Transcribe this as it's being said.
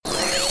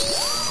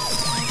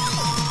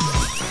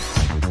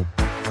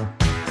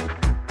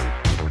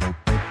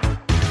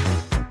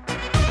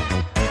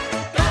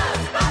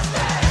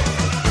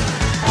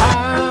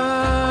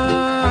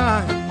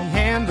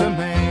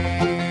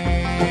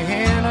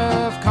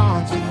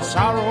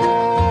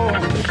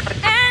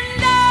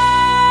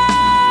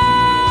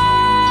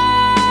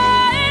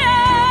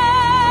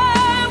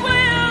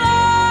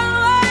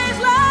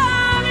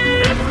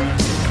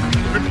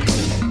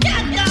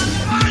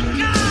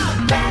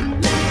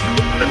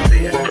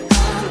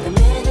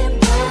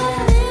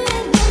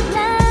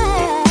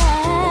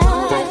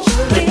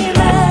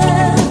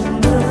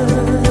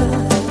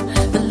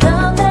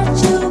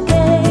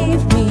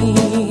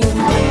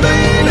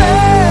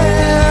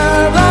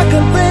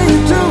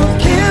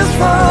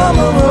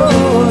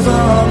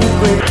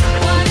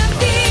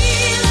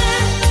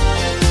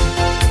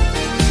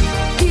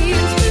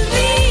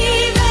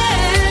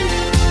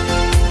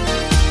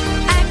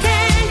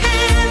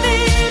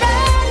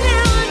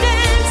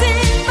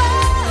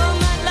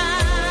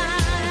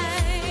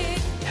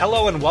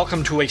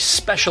Welcome to a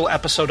special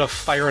episode of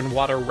Fire and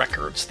Water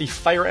Records, the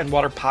Fire and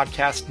Water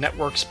Podcast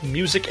Network's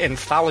music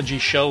anthology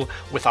show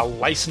with a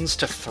license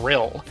to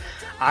thrill.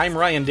 I'm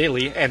Ryan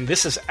Daly, and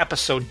this is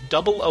episode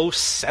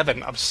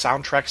 007 of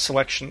Soundtrack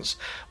Selections,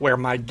 where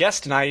my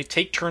guest and I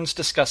take turns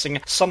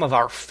discussing some of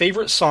our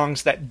favorite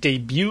songs that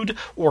debuted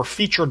or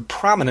featured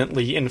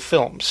prominently in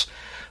films.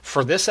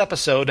 For this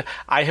episode,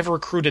 I have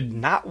recruited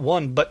not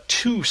one, but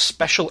two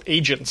special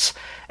agents.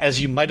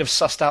 As you might have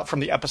sussed out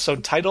from the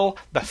episode title,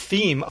 the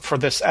theme for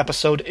this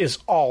episode is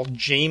all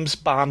James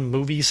Bond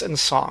movies and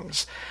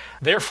songs.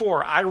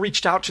 Therefore, I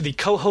reached out to the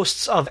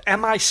co-hosts of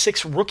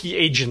MI6 Rookie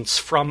Agents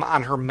from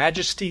On Her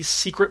Majesty's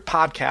Secret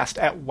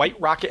podcast at White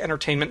Rocket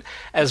Entertainment,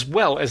 as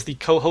well as the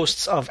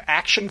co-hosts of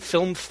Action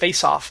Film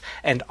Face-Off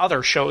and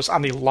other shows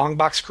on the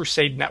Longbox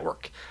Crusade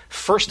Network.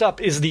 First up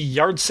is the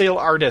yard sale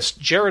artist,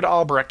 Jared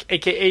Albrecht,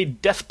 a.k.a.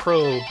 Death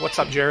Probe. What's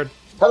up, Jared?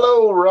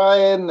 Hello,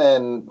 Ryan,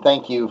 and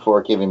thank you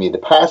for giving me the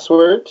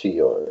password to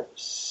your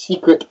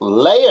secret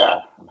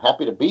lair. I'm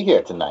happy to be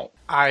here tonight.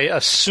 I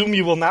assume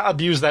you will not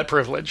abuse that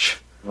privilege.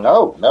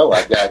 No,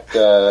 I've got,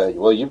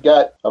 well, you've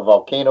got a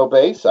volcano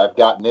base, I've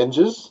got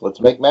ninjas. Let's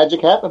make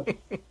magic happen.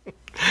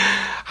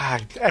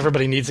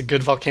 Everybody needs a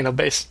good volcano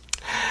base.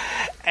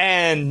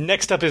 And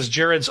next up is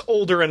Jared's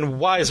older and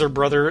wiser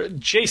brother,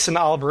 Jason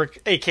Albrecht,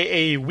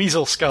 a.k.a.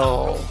 Weasel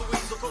Skull.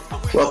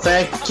 Well,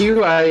 thank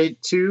you. I,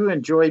 too,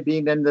 enjoy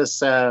being in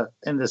this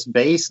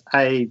base.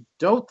 I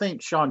don't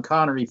think Sean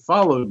Connery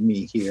followed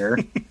me here.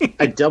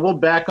 I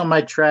doubled back on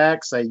my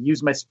tracks. I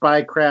used my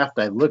spycraft.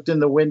 I looked in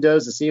the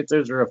windows to see if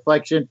there's a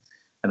reflection,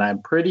 and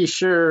I'm pretty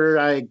sure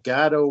I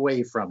got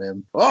away from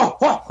him.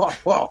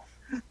 Oh.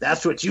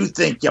 That's what you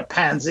think, you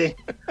pansy.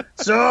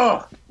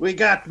 So, we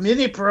got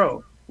Mini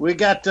Pro. We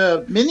got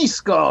Mini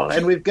Skull,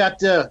 and we've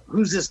got,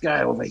 who's this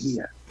guy over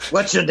here?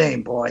 What's your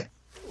name, boy?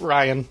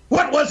 Ryan.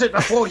 What was it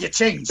before you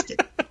changed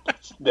it?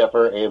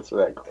 Never answer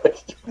that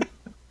question.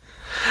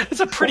 It's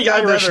a pretty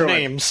Irish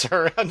name,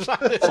 sir. It's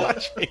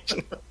not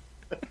changing.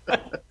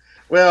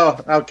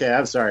 Well, okay,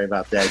 I'm sorry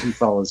about that. He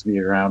follows me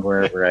around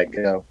wherever I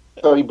go.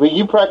 So, but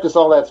you practice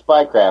all that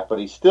spycraft, but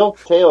he still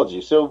tailed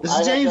you. So this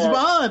is James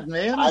Bond,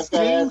 man. This is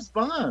James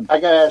Bond. I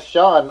gotta ask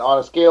Sean, on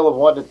a scale of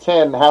 1 to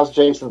 10, how's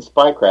Jason's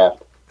spycraft?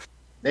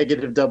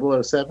 Negative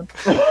 007.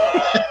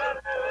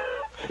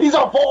 He's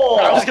a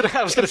 4.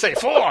 I was gonna say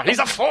 4. He's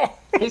a 4.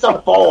 He's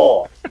a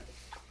 4.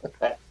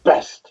 At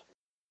best.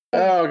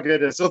 Oh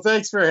goodness. Well,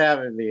 thanks for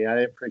having me.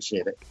 I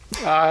appreciate it.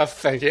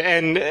 Thank you.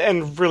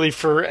 And really,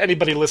 for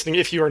anybody listening,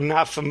 if you are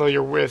not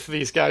familiar with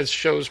these guys'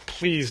 shows,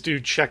 please do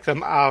check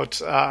them out.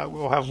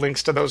 We'll have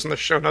links to those in the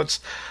show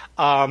notes.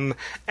 And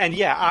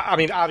yeah, I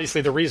mean,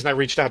 obviously, the reason I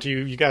reached out to you,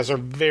 you guys are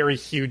very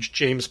huge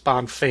James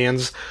Bond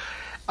fans.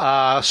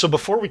 So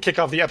before we kick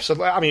off the episode,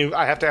 I mean,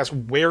 I have to ask,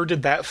 where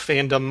did that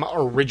fandom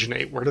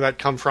originate? Where did that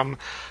come from?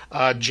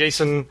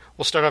 Jason,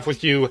 we'll start off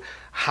with you.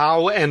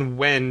 How and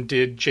when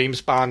did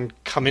James Bond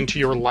come into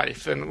your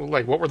life? And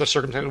like, what were the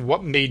circumstances?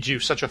 What made you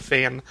such a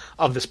fan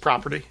of this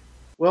property?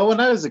 Well, when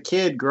I was a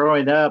kid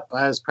growing up,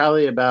 I was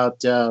probably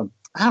about,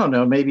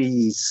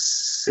 maybe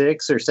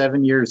 6 or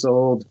 7 years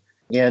old.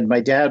 And my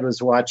dad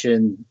was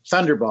watching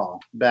Thunderball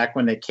back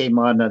when it came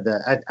on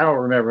I don't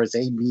remember if it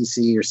was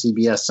ABC or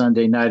CBS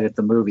Sunday night at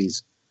the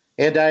movies.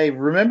 And I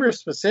remember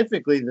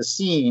specifically the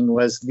scene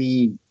was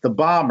the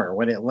bomber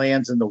when it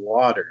lands in the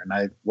water. And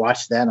I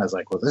watched that and I was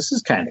like, well, this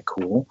is kind of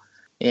cool.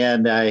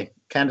 And I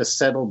kind of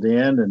settled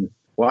in and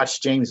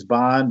watched James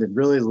Bond and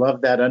really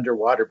loved that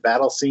underwater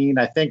battle scene.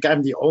 I think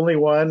I'm the only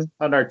one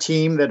on our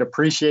team that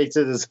appreciates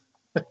it as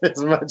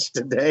much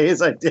today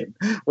as I did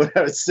when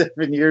I was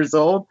 7 years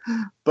old.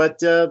 But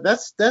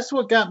that's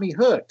what got me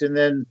hooked. And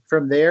then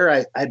from there,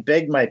 I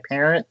begged my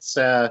parents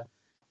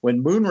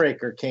when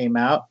Moonraker came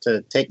out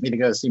to take me to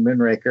go see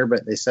Moonraker,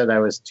 but they said I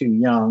was too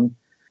young.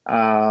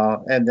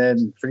 And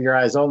then For Your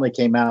Eyes Only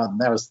came out, and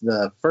that was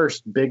the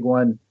first big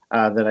one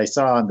that I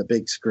saw on the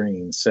big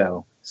screen.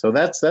 So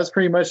that's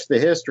pretty much the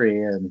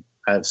history, and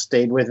I've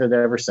stayed with it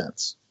ever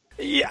since.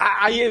 Yeah,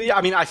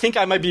 I mean, I think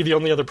I might be the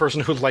only other person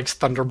who likes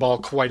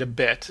Thunderball quite a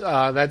bit.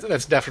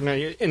 That's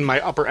definitely in my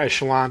upper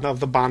echelon of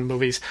the Bond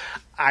movies.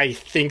 I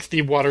think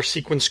the water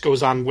sequence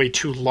goes on way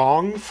too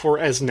long for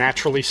as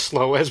naturally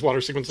slow as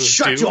water sequences do.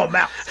 Shut your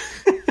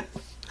mouth!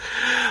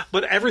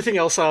 But everything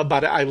else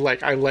about it, I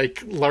like. I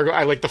like Largo.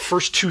 I like the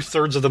first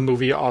 2/3 of the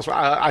movie. Also,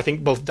 I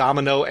think both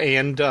Domino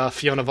and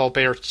Fiona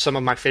Volpe are some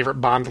of my favorite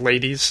Bond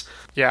ladies.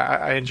 Yeah,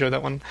 I enjoy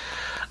that one.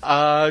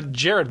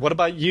 Jared, what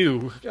about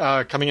you?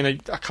 Coming in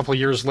a couple of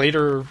years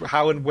later,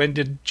 how and when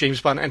did James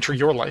Bond enter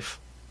your life?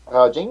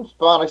 James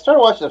Bond, I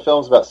started watching the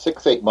films about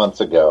 6-8 months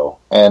ago,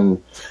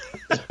 and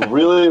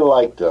really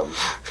liked them.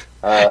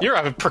 You're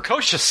a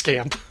precocious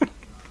scamp.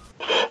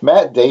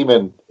 Matt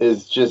Damon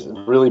is just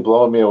really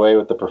blowing me away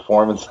with the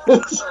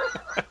performances.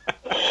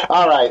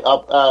 All right,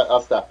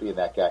 I'll stop being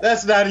that guy.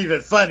 That's not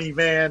even funny,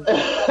 man.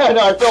 I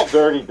know, I felt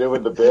dirty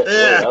doing the bit.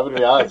 Yeah. I'm going to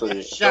be honest with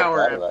you.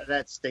 Shower after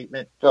that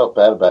statement. Felt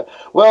bad about it.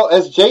 Well,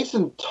 as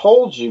Jason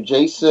told you,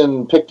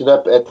 Jason picked it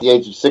up at the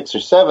age of 6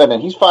 or 7,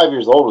 and he's 5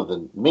 years older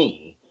than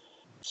me.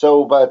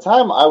 So by the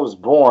time I was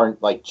born,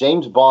 like,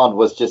 James Bond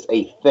was just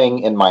a thing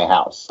in my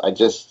house. I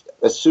just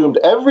assumed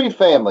every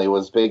family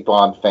was big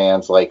Bond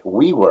fans like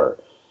we were.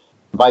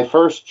 My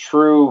first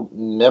true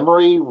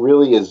memory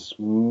really is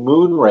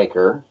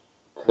Moonraker,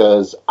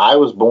 because I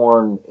was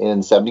born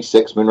in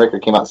 76.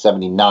 Moonraker came out in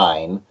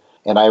 79.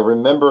 And I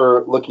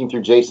remember looking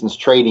through Jason's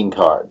trading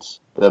cards,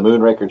 the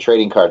Moonraker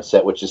trading card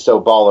set, which is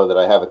so baller that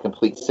I have a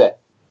complete set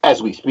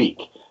as we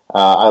speak.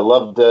 I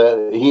loved,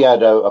 he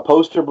had a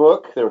poster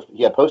book.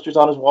 He had posters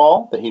on his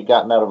wall that he'd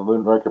gotten out of a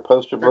Moonraker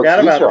poster book. Forgot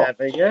about that,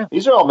 but yeah.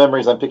 These are all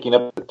memories I'm picking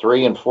up at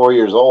 3 and 4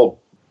 years old.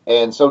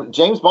 And so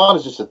James Bond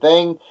is just a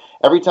thing.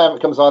 Every time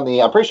it comes on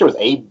I'm pretty sure it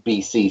was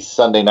ABC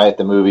Sunday night at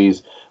the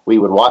movies, we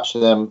would watch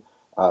them.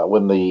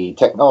 When the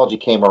technology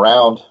came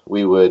around,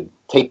 we would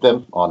tape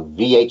them on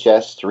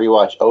VHS to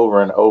rewatch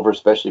over and over,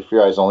 especially For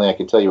Your Eyes Only. I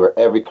can tell you where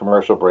every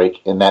commercial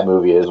break in that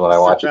movie is when I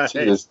watch it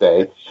to this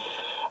day.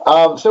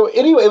 So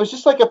anyway, it was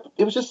just like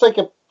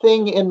a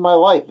thing in my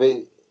life.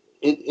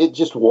 It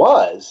just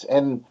was.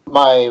 And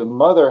my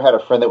mother had a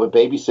friend that would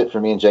babysit for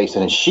me and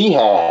Jason, and she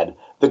had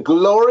the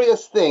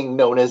glorious thing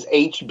known as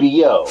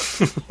HBO.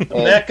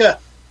 Becca.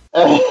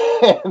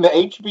 And the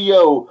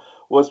HBO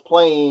was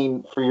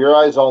playing For Your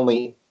Eyes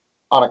Only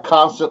on a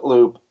constant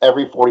loop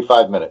every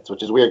 45 minutes,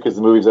 which is weird because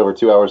the movie's over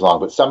 2 hours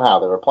long. But somehow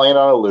they were playing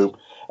on a loop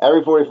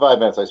every 45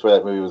 minutes. I swear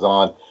that movie was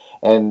on.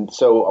 And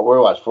so we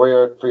watched For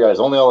Your Eyes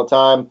Only all the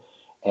time.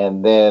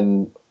 And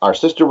then our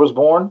sister was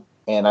born.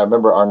 And I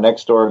remember our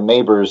next door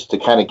neighbors, to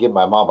kind of give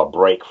my mom a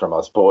break from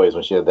us boys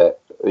when she had that,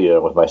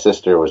 with my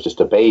sister, was just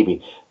a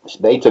baby.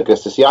 They took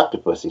us to see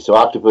Octopussy. So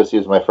Octopussy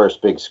was my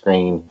first big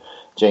screen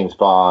James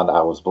Bond.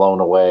 I was blown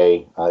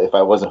away. If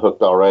I wasn't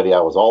hooked already,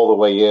 I was all the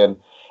way in.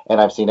 And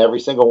I've seen every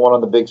single one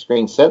on the big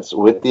screen since,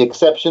 with the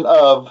exception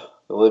of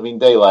The Living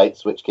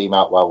Daylights, which came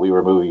out while we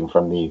were moving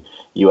from the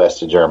U.S.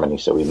 to Germany.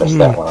 So we missed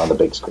that one on the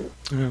big screen.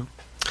 Yeah.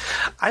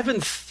 I've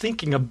been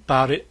thinking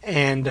about it,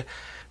 and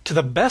to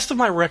the best of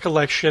my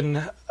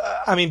recollection,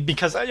 I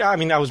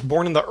was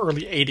born in the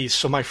early 80s,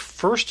 so my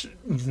first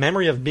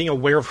memory of being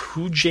aware of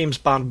who James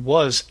Bond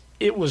was,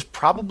 it was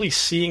probably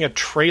seeing a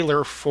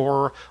trailer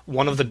for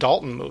one of the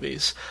Dalton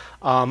movies.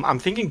 I'm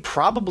thinking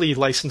probably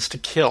License to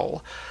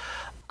Kill.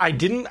 I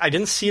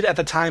didn't see it at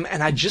the time,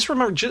 and I just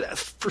remember,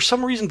 for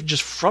some reason,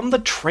 just from the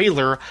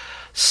trailer,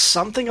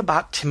 something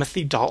about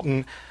Timothy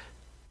Dalton.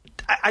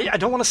 I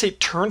don't want to say it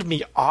turned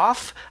me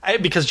off,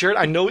 because Jared,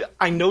 I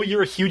know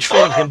you're a huge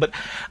fan of him, but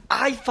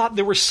I thought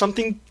there was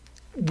something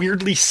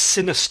weirdly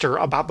sinister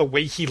about the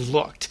way he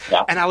looked.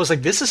 Yeah. And I was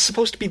like, this is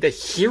supposed to be the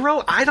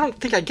hero? I don't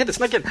think I get this.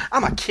 And again,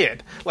 I'm a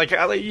kid.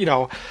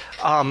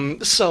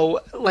 So,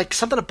 like,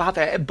 something about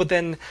that. But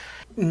then,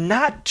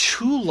 not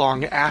too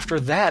long after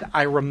that,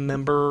 I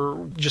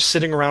remember just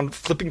sitting around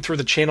flipping through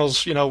the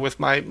channels, with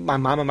my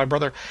mom and my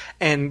brother,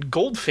 and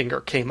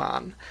Goldfinger came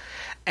on.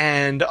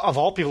 And of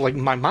all people, like,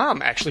 my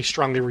mom actually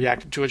strongly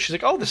reacted to it. She's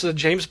like, oh, this is a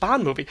James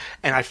Bond movie.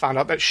 And I found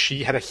out that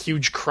she had a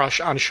huge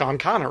crush on Sean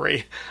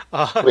Connery.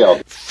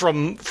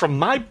 From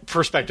my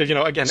perspective,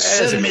 again...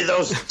 Send me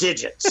those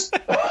digits.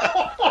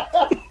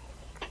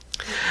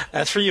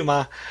 That's for you,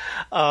 Ma.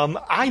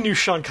 I knew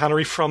Sean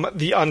Connery from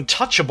The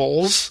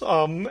Untouchables,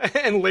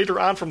 and later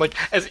on from,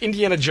 as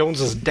Indiana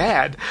Jones'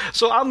 dad.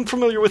 So I'm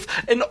familiar with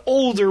an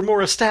older,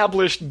 more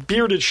established,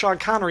 bearded Sean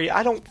Connery.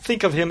 I don't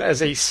think of him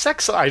as a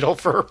sex idol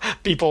for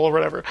people or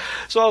whatever.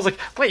 So I was like,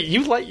 wait,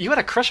 you had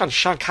a crush on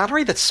Sean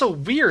Connery? That's so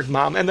weird,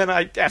 Mom. And then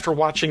after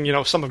watching,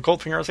 some of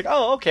Goldfinger, I was like,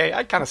 oh, okay,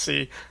 I kind of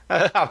see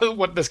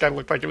what this guy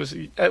looked like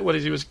when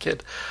he was a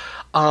kid.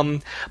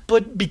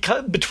 But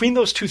between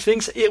those two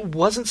things, it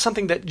wasn't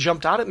something that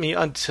jumped out at me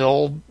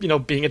until,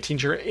 being a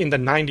teenager in the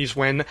 90s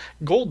when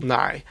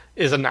GoldenEye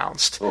is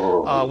announced.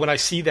 When I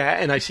see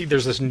that and I see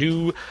there's this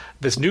new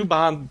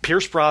Bond,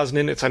 Pierce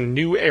Brosnan, it's a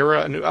new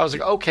era. And I was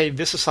like, okay,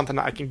 this is something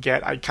that I can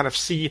get. I kind of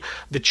see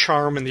the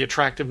charm and the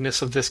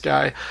attractiveness of this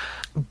guy.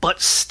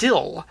 But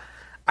still,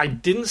 I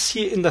didn't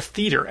see it in the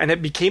theater, and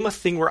it became a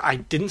thing where I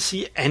didn't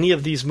see any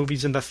of these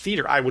movies in the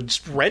theater. I would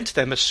rent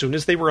them as soon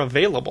as they were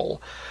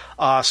available.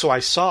 So I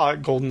saw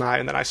GoldenEye,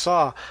 and then I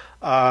saw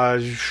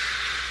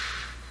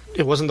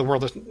It wasn't The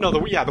World Is... No,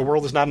 The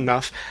World Is Not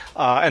Enough,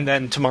 and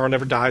then Tomorrow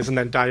Never Dies, and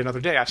then Die Another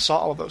Day. I saw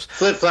all of those.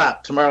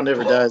 Flip-flop. Tomorrow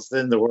Never Dies,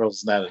 then The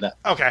World's Not Enough.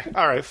 Okay,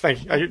 all right,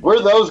 thank you.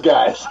 We're those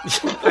guys.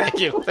 Thank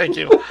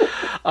you.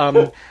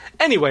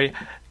 Anyway,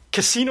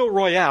 Casino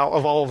Royale,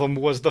 of all of them,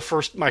 was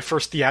my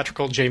first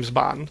theatrical James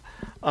Bond.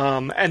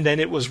 And then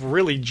it was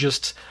really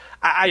just...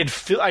 I had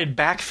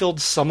backfilled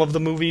some of the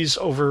movies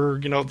over,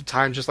 the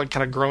time, just like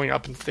kind of growing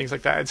up and things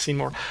like that. I'd seen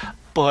more.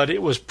 But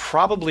it was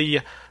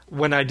probably...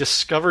 when I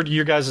discovered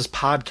your guys'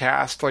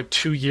 podcast like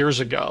 2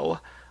 years ago,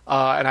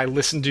 and I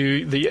listened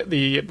to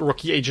the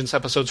Rookie Agents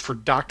episodes for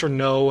Dr.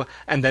 No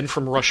and then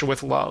from Russia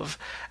with Love,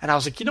 and I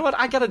was like, you know what,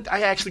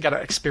 I actually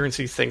gotta experience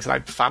these things, and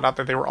I found out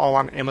that they were all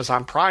on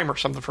Amazon Prime or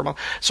something for a month,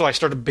 so I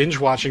started binge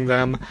watching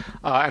them,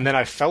 and then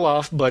I fell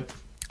off, but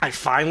I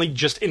finally,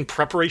 just in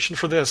preparation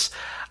for this,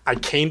 I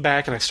came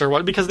back and I started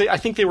watching, because I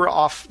think they were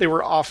off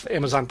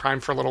Amazon Prime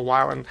for a little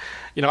while, and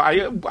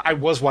I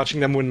was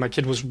watching them when my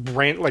kid was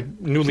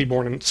newly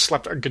born and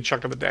slept a good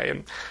chunk of the day,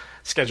 and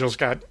schedules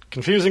got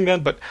confusing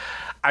then. But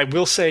I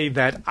will say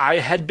that I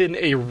had been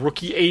a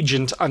rookie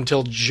agent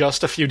until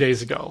just a few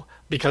days ago,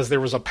 because there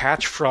was a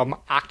patch from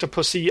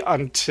Octopussy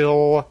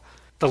until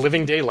The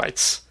Living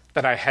Daylights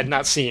that I had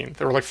not seen.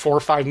 There were like 4 or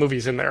 5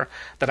 movies in there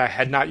that I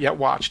had not yet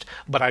watched,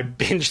 but I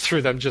binged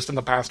through them just in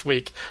the past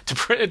week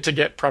to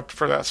get prepped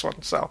for this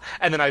one. So,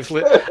 and then I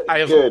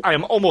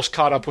am almost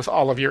caught up with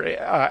all of your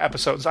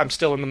episodes. I'm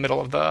still in the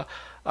middle of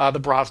the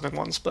Brosnan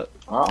ones, but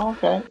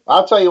okay.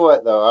 I'll tell you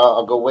what, though,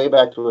 I'll go way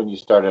back to when you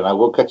started, and I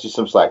will cut you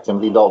some slack.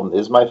 Timothy Dalton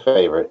is my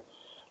favorite,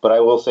 but I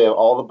will say of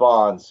all the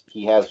Bonds,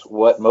 he has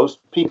what most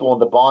people in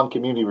the Bond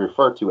community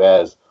refer to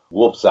as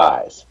wolf's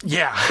eyes.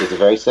 Yeah. It's a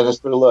very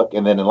sinister look.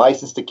 And then in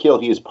License to Kill,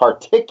 he is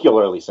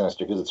particularly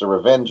sinister because it's a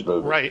revenge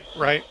movie.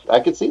 Right.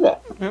 I could see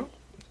that. Yeah.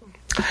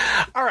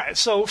 All right,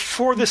 so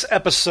for this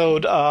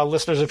episode,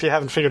 listeners, if you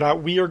haven't figured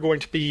out, we are going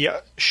to be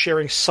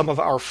sharing some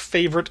of our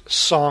favorite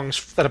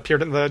songs that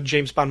appeared in the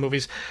James Bond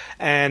movies.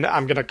 And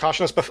I'm going to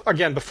caution us,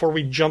 again, before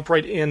we jump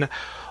right in,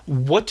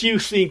 what do you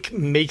think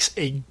makes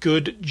a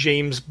good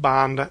James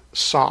Bond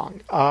song?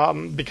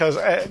 Because,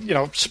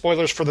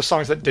 spoilers for the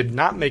songs that did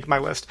not make my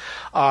list.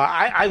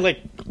 I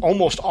like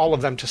almost all of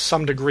them to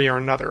some degree or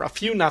another. A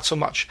few, not so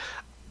much.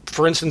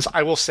 For instance,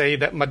 I will say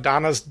that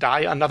Madonna's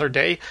Die Another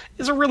Day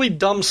is a really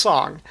dumb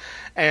song.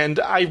 And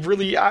I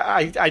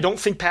don't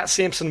think Pat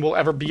Sampson will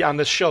ever be on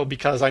this show,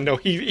 because I know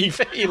he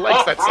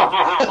likes that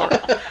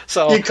song.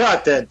 So you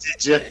caught that,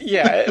 did you?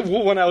 Yeah.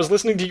 When I was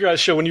listening to your guys'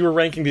 show, when you were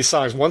ranking these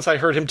songs, once I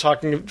heard him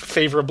talking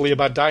favorably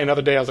about Die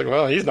Another Day, I was like,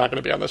 well, he's not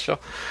going to be on this show.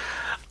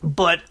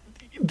 But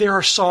there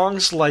are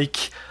songs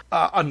like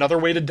Another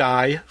Way to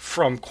Die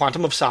from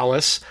Quantum of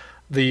Solace,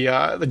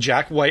 the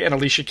Jack White and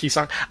Alicia Keys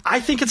song. I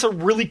think it's a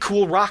really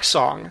cool rock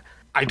song.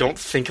 I don't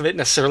think of it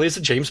necessarily as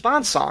a James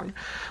Bond song.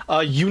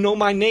 You Know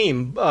My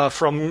Name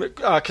from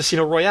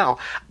Casino Royale.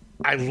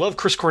 I love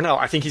Chris Cornell.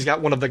 I think he's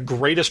got one of the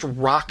greatest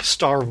rock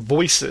star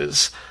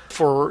voices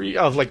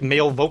of like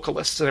male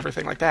vocalists and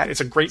everything like that.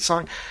 It's a great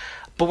song.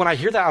 But when I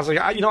hear that, I was like,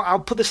 I'll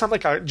put this on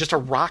like just a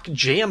rock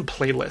jam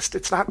playlist.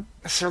 It's not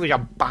necessarily a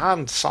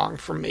Bond song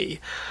for me.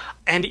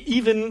 And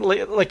even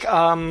like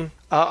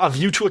A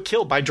View to a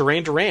Kill by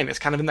Duran Duran is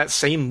kind of in that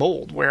same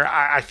mold, where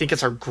I think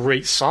it's a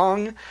great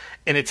song,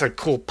 and it's a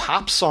cool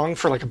pop song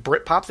for like a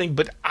Britpop thing,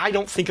 but I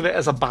don't think of it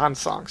as a Bond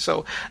song.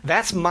 So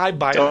that's my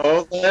bias.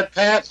 Don't let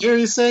Pat hear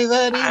you say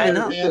that either. I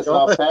know. It's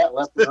all Pat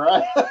left and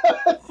right.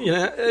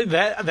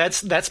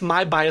 That's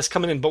my bias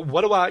coming in. But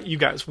what about you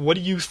guys? What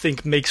do you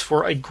think makes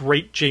for a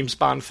great James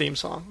Bond theme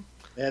song?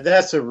 Yeah,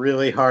 that's a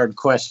really hard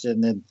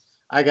question, and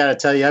I got to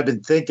tell you, I've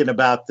been thinking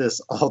about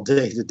this all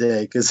day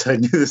today because I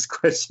knew this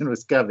question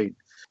was coming.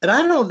 And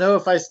I don't know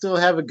if I still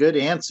have a good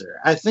answer.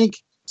 I think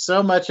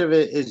so much of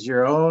it is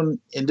your own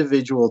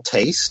individual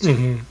taste.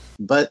 Mm-hmm.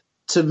 But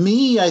to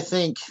me, I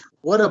think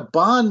what a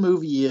Bond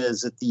movie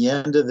is at the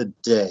end of the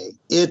day,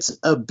 it's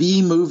a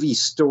B-movie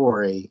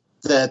story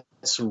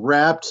that's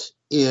wrapped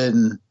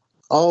in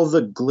all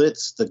the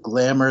glitz, the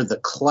glamour, the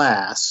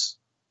class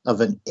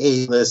of an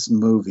A-list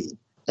movie.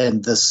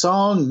 And the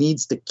song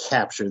needs to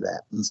capture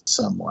that in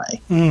some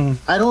way.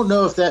 I don't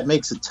know if that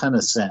makes a ton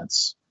of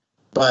sense,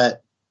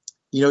 but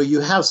you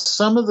have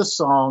some of the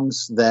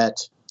songs that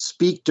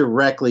speak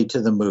directly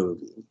to the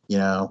movie.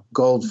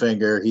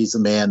 Goldfinger, He's the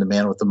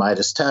Man with the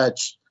Midas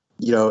touch.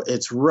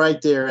 It's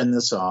right there in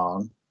the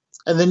song.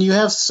 And then you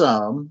have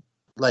some,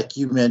 like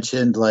you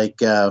mentioned, like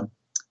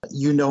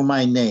You Know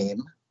My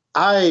Name.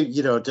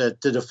 To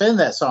defend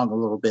that song a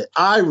little bit,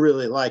 I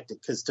really liked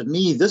it because to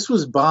me, this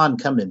was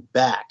Bond coming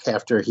back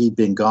after he'd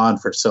been gone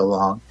for so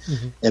long.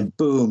 Mm-hmm. And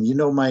boom, You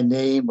Know My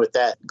Name with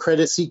that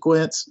credit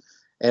sequence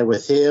and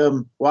with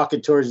him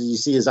walking towards you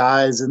see his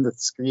eyes in the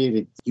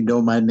screen. You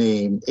Know My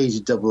Name,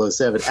 Agent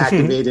 007,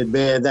 activated,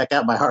 man, that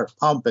got my heart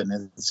pumping.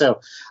 And so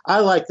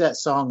I like that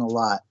song a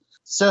lot.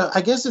 So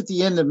I guess at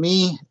the end of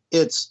me,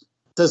 does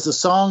the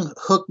song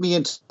hook me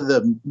into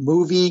the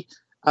movie?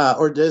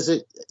 Or does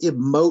it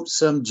emote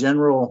some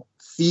general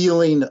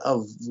feeling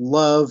of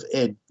love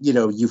and,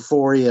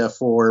 euphoria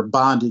for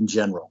Bond in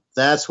general?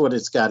 That's what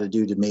it's got to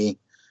do to me.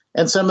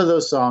 And some of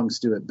those songs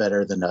do it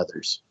better than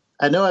others.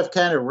 I know I've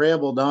kind of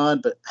rambled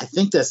on, but I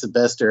think that's the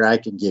best I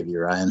can give you,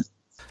 Ryan.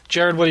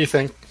 Jared, what do you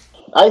think?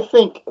 I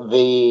think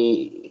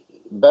the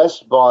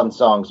best Bond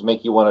songs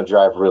make you want to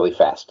drive really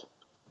fast.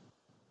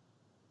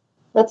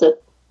 That's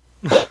it.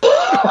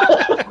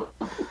 I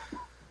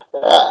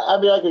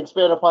mean, I can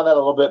expand upon that a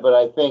little bit, but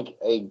I think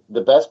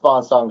the best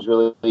Bond songs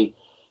really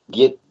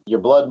get your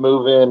blood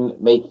moving,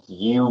 make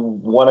you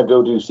want to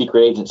go do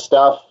secret agent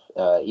stuff,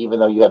 even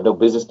though you have no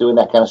business doing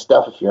that kind of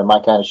stuff if you're in my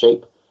kind of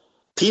shape.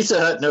 Pizza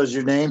Hut knows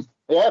your name.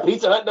 Yeah,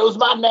 Pizza Hut knows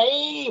my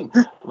name.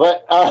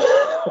 But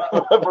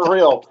for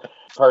real,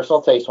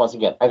 personal taste, once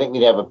again, I think they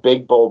need to have a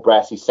big, bold,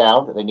 brassy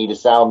sound. They need to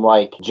sound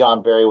like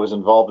John Barry was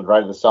involved in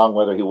writing the song,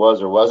 whether he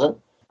was or wasn't.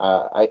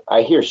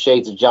 I hear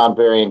shades of John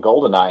Barry and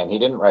GoldenEye, and he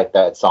didn't write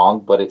that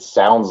song, but it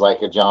sounds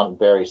like a John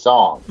Barry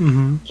song.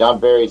 Mm-hmm.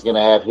 John Barry's going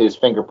to have his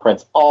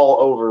fingerprints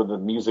all over the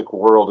music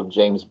world of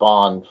James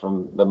Bond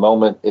from the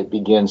moment it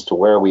begins to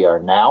where we are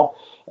now.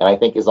 And I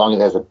think as long as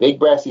it has a big,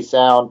 brassy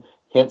sound,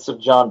 hints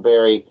of John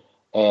Barry,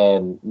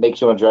 and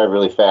makes you want to drive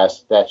really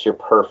fast, that's your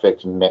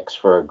perfect mix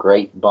for a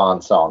great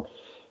Bond song.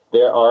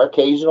 There are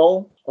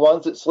occasional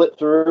ones that slip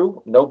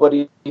through.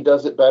 Nobody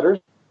does it better.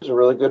 There's a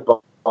really good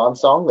Bond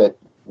song that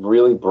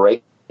really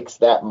breaks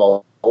that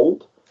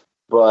mold,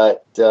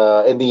 but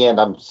in the end,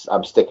 I'm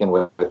sticking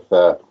with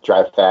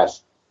Drive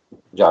Fast,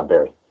 John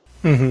Barry.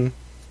 Mm-hmm.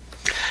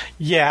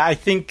 Yeah, I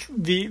think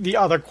the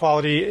other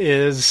quality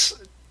is,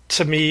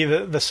 to me,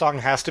 the song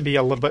has to be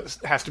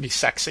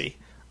sexy.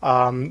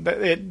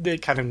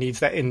 It kind of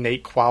needs that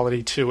innate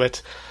quality to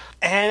it.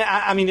 And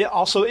I mean,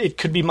 it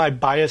could be my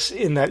bias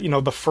in that,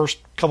 the first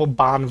couple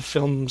Bond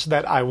films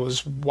that I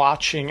was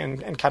watching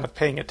and kind of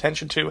paying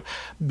attention to,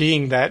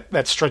 being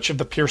that stretch of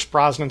the Pierce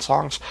Brosnan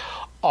songs,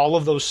 all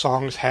of those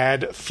songs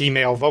had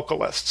female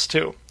vocalists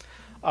too.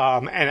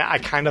 And I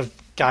kind of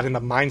got in the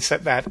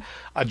mindset that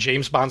a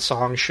James Bond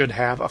song should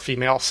have a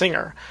female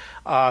singer.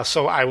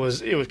 So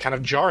it was kind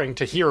of jarring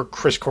to hear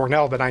Chris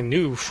Cornell that I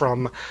knew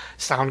from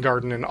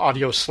Soundgarden and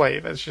Audio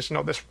Slave as just,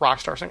 this rock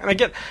star singer. And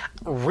again,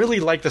 really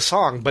liked the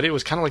song, but it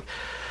was kind of like,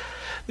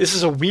 this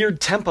is a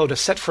weird tempo to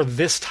set for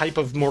this type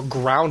of more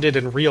grounded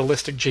and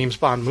realistic James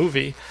Bond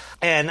movie.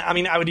 And I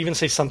mean, I would even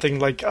say something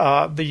like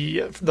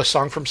the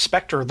song from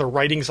Spectre, The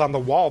Writings on the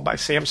Wall by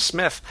Sam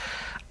Smith.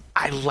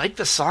 I like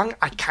the song.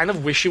 I kind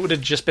of wish it would have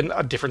just been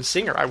a different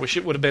singer. I wish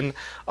it would have been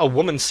a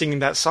woman singing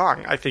that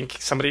song. I think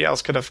somebody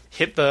else could have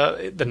hit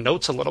the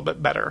notes a little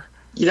bit better.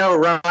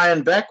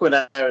 Ryan, back when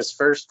I was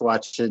first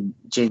watching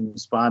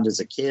James Bond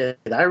as a kid,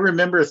 I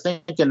remember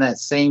thinking that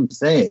same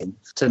thing.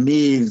 To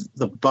me,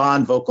 the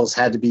Bond vocals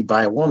had to be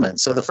by a woman.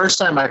 So the first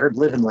time I heard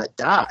Live and Let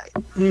Die,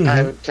 mm-hmm.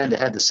 I kind of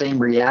had the same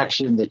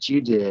reaction that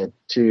you did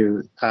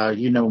to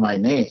You Know My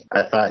Name.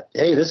 I thought,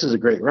 hey, this is a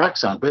great rock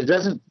song, but it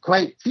doesn't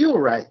quite feel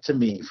right to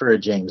me for a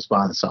James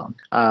Bond song.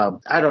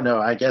 I don't know.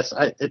 I guess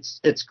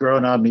it's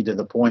grown on me to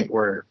the point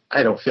where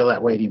I don't feel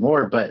that way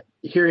anymore, but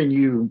hearing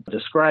you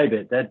describe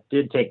it, that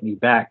did take me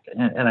back,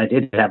 and I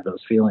did have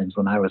those feelings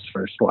when I was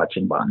first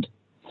watching Bond.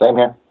 Same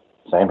here.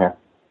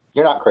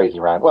 You're not crazy,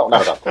 Ryan. Well,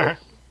 not about that.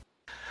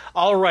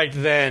 All right,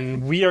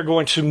 then. We are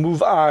going to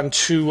move on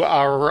to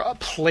our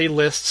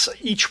playlists.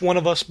 Each one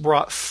of us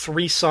brought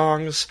 3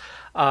 songs,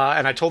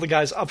 and I told the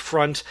guys up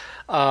front,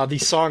 the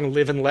song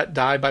Live and Let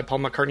Die by Paul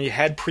McCartney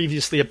had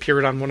previously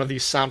appeared on one of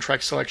these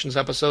soundtrack selections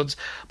episodes,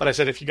 but I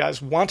said if you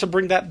guys want to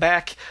bring that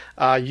back,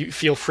 you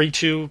feel free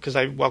to, because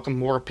I welcome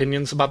more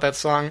opinions about that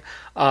song,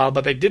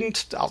 but they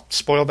didn't. I'll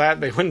spoil that.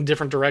 They went in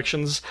different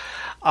directions.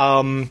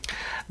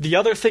 The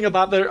other thing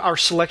about our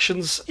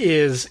selections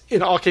is,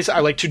 in all cases, I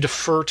like to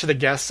defer to the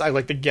guests. I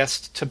like the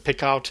guests to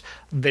pick out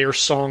their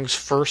songs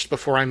first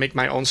before I make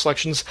my own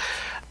selections.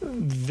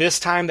 This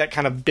time, that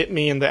kind of bit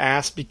me in the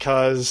ass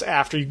because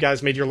after you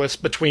guys made your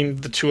list, between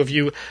the two of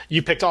you,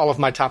 you picked all of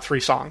my top 3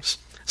 songs.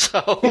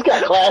 So he's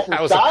got class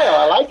and style.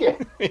 I like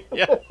it.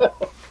 Yeah. I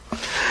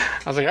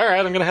was like, all right,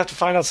 I'm going to have to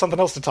find out something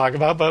else to talk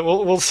about, but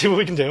we'll see what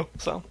we can do.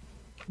 So.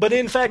 But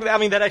in fact, I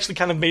mean, that actually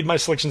kind of made my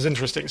selections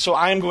interesting. So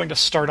I am going to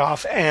start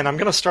off, and I'm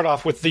going to start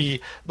off with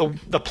the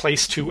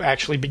place to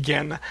actually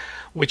begin,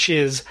 which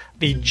is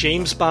the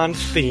James Bond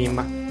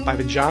theme by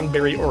the John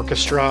Barry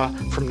Orchestra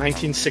from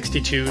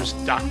 1962's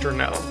Dr.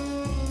 No.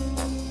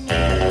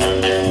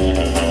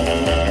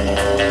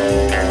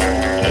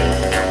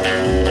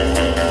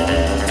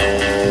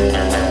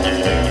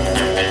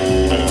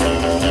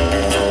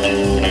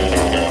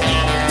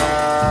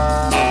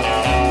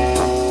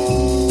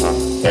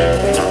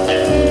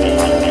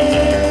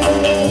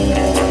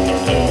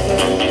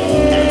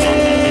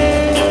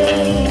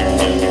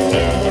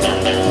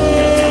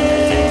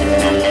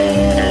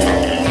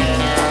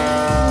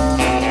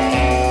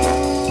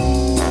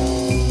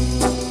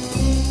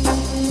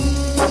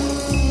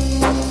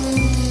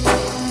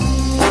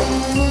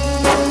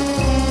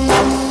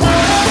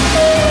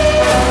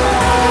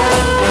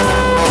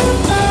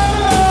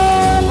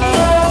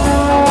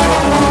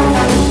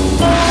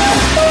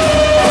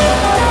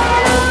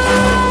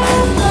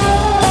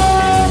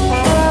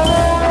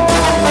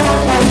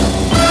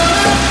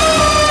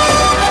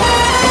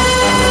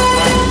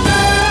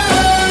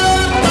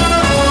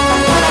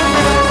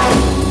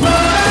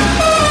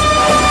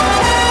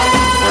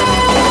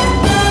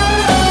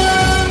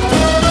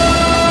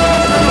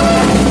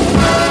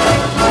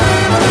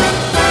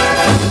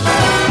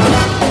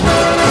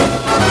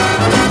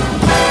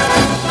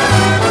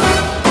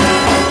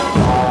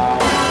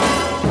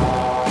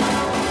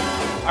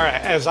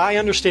 As I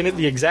understand it,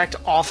 the exact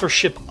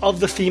authorship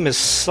of the theme is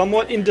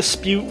somewhat in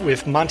dispute,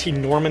 with Monty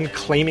Norman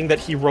claiming that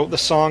he wrote the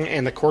song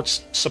and the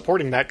courts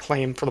supporting that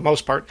claim for the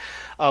most part.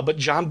 But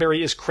John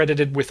Barry is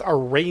credited with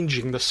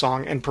arranging the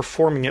song and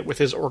performing it with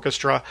his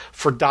orchestra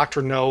for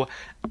Dr. No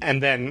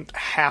and then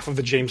half of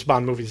the James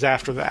Bond movies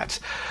after that.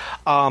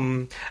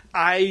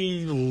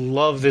 I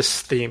love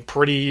this theme.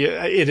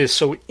 It is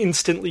so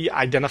instantly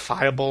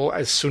identifiable.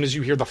 As soon as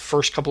you hear the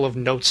first couple of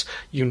notes,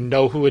 you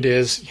know who it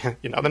is.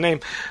 You know the name.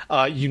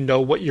 You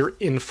know what you're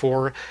in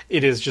for.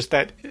 It is just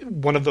that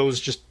one of those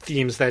just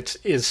themes that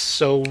is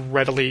so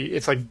readily,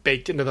 it's like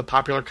baked into the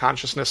popular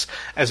consciousness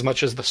as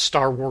much as the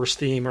Star Wars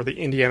theme or the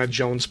Indiana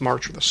Jones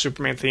March or the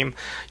Superman theme.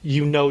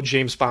 You know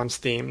James Bond's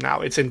theme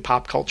now. It's in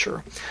pop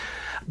culture.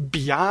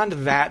 Beyond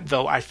that,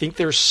 though, I think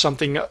there's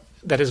something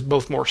that is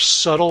both more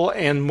subtle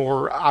and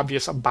more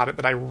obvious about it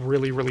that I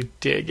really, really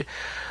dig.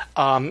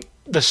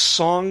 The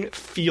song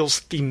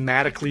feels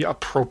thematically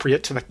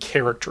appropriate to the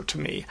character to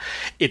me.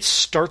 It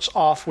starts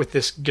off with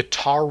this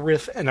guitar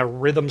riff and a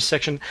rhythm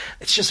section.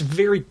 It's just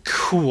very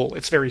cool.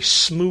 It's very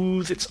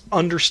smooth. It's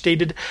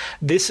understated.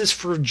 This is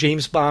for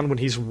James Bond when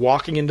he's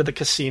walking into the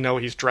casino,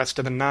 he's dressed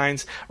to the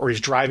nines, or he's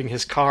driving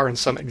his car in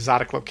some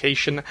exotic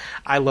location.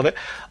 I love it.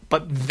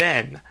 But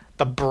then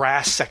the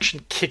brass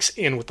section kicks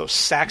in with those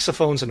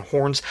saxophones and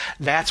horns.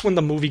 That's when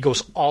the movie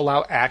goes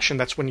all-out action.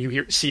 That's when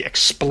you see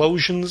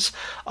explosions.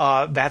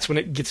 That's when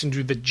it gets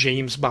into the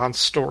James Bond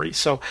story.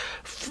 So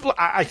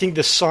I think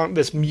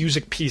this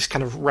music piece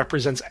kind of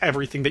represents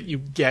everything that you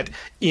get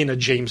in a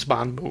James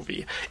Bond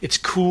movie. It's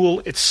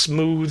cool, it's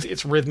smooth,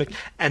 it's rhythmic,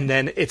 and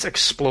then it's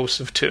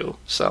explosive too.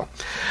 So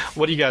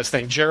what do you guys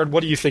think? Jared,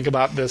 what do you think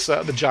about this,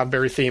 the John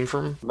Barry theme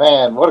from...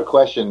 Man, what a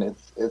question.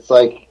 It's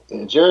like...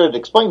 Jared,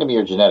 explain to me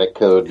your genetic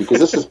code, because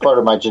this is part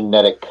of my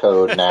genetic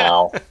code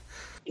now.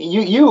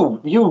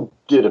 You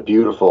did a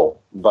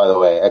beautiful, by the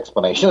way,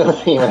 explanation of the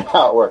theme and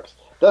how it works.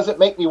 Does it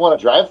make me want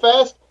to drive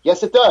fast?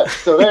 Yes, it does.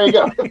 So there you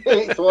go.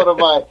 It's one of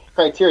my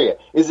criteria.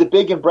 Is it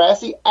big and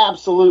brassy?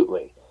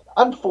 Absolutely.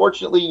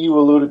 Unfortunately, you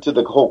alluded to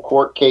the whole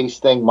court case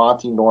thing,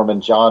 Monty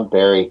Norman, John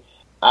Barry.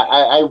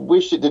 I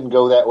wish it didn't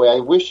go that way. I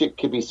wish it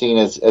could be seen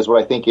as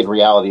what I think in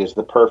reality is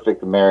the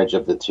perfect marriage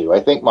of the two. I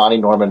think Monty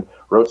Norman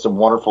wrote some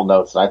wonderful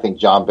notes, and I think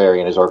John Barry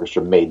and his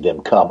orchestra made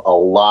them come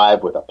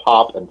alive with a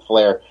pop and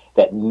flair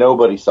that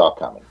nobody saw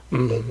coming.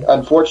 Mm-hmm.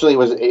 Unfortunately,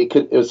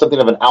 it was something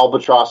of an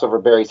albatross over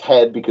Barry's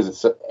head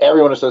because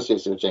everyone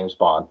associates it with James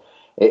Bond.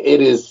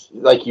 It is,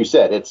 like you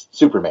said, it's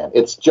Superman,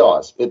 it's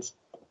Jaws, it's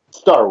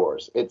Star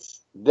Wars, it's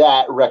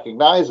that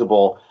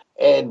recognizable.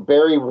 And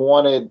Barry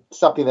wanted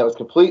something that was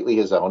completely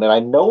his own. And I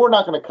know we're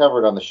not going to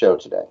cover it on the show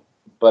today,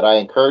 but I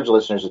encourage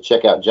listeners to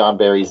check out John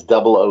Barry's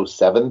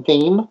 007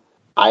 theme.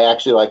 I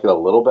actually like it a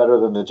little better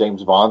than the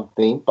James Bond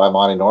theme by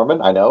Monty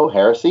Norman. I know,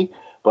 heresy,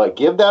 but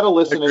give that a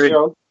listen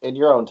in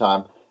your own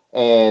time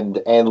and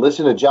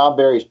listen to John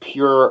Barry's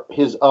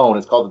his own.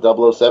 It's called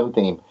the 007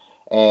 theme.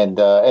 And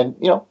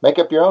make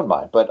up your own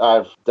mind. But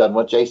I've done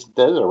what Jason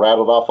did. I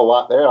rattled off a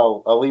lot there.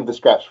 I'll leave the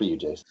scraps for you,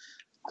 Jason.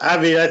 I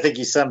mean, I think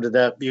you summed it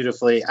up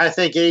beautifully. I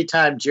think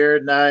anytime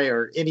Jared and I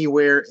are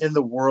anywhere in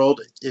the world,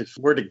 if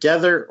we're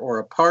together or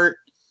apart,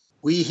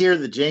 we hear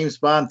the James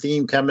Bond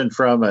theme coming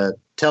from a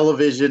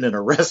television in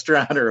a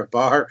restaurant or a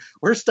bar,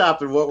 we're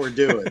stopping what we're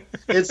doing.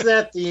 It's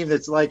that theme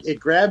that's like, it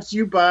grabs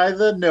you by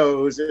the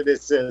nose and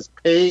it says,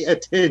 pay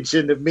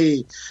attention to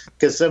me,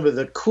 because some of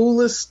the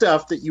coolest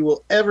stuff that you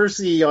will ever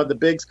see on the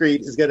big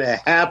screen is going to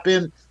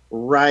happen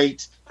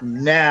right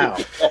now.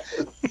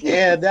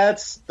 And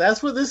that's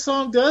what this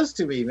song does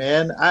to me,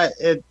 man.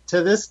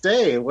 To this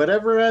day,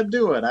 whatever I'm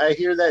doing, I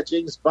hear that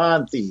James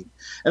Bond theme.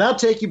 And I'll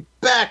take you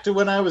back to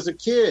when I was a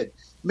kid.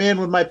 Man,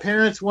 when my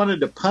parents wanted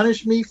to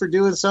punish me for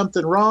doing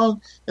something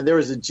wrong, and there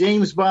was a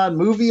James Bond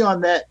movie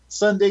on that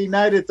Sunday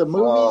night at the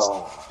movies,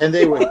 and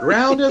they would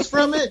ground us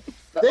from it,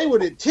 they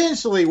would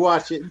intentionally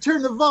watch it and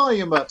turn the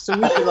volume up so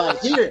we could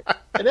hear it.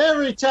 And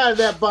every time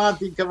that Bond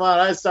theme come on,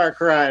 I start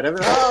crying. I'm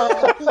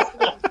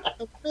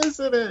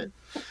missing it.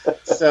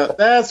 So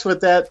that's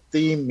what that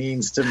theme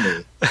means to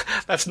me.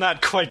 That's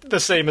not quite the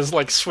same as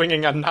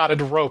swinging a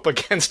knotted rope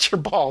against your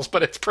balls,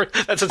 but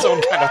that's its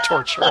own kind of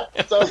torture.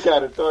 Its own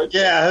kind of torture.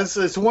 Yeah,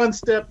 it's one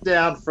step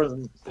down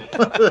from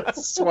the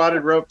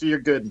swatted rope to your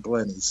good and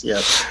plenties.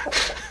 Yes.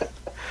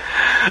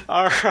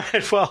 All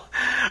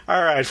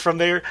right. From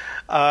there,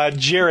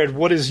 Jared,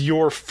 what is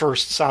your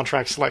first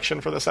soundtrack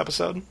selection for this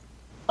episode?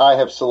 I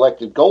have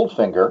selected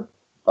Goldfinger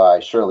by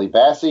Shirley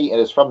Bassey. It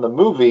is from the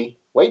movie,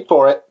 wait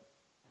for it,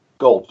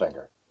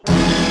 Goldfinger.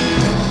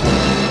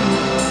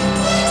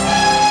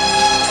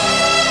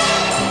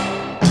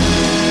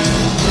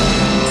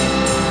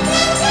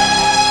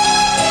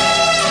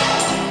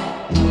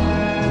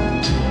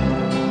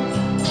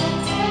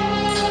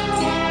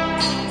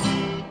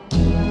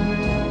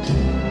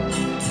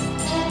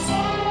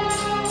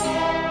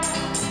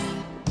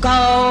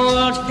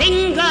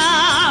 Goldfinger,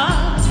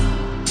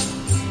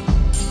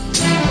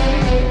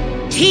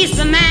 he's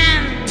the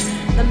man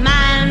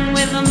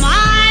with the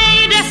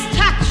Midas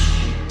touch.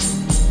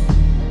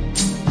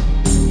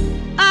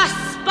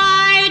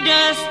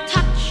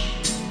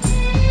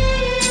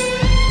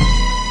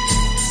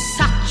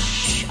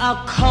 a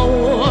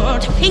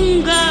cold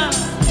finger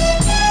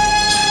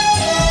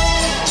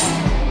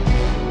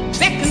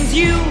beckons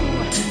you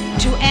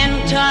to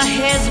enter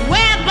his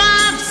web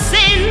of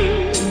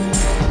sin.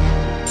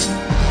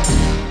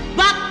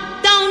 But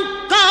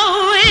don't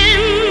go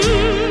in.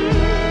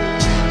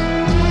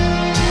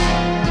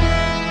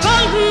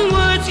 Golden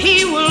words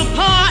he will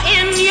pour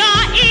in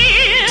your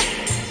ear,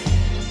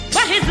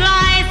 but his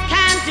lies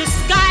can't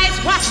disguise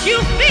what you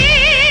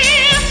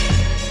feel.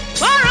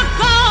 For a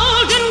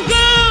golden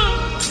girl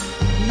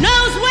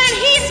knows when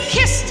he's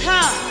kissed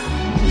her,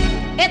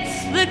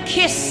 it's the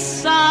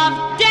kiss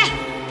of death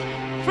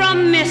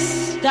from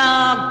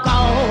Mr.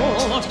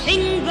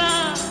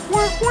 Goldfinger.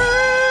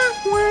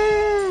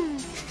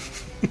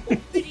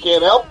 You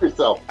can't help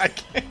yourself. I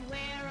can't.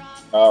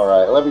 All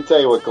right, let me tell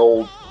you what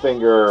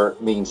Goldfinger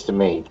means to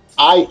me.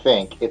 I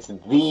think it's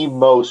the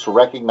most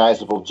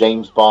recognizable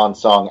James Bond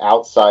song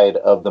outside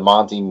of the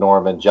Monty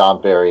Norman,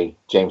 John Barry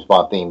James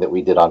Bond theme that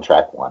we did on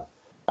track 1.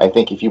 I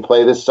think if you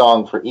play this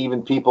song for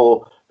even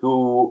people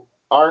who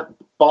aren't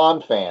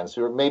Bond fans,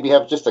 who maybe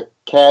have just a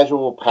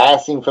casual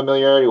passing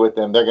familiarity with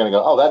them, they're going to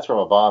go, oh, that's from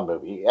a Bond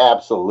movie.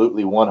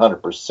 Absolutely,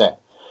 100%.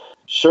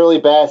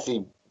 Shirley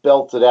Bassey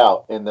belted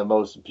out in the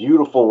most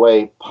beautiful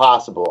way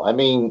possible. I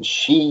mean,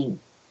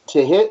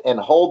 to hit and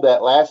hold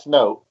that last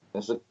note,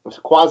 it's a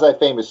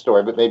quasi-famous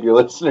story, but maybe your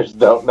listeners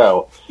don't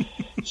know.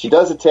 She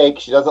does a take,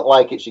 she doesn't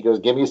like it, she goes,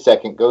 give me a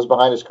second, goes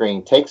behind the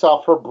screen, takes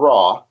off her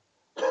bra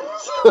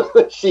so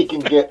that she can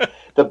get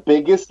the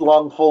biggest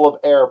lungful of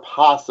air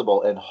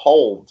possible and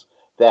holds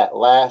that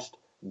last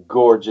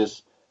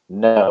gorgeous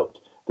note.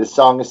 This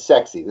song is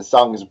sexy, this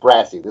song is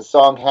brassy, this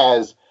song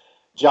has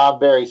John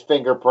Barry's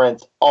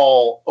fingerprints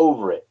all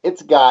over it.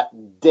 It's got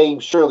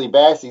Dame Shirley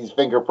Bassey's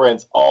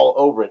fingerprints all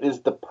over it. It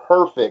is the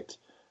perfect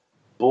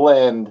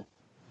blend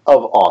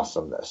of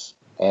awesomeness.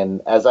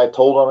 And as I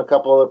told on a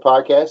couple other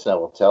podcasts, and I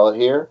will tell it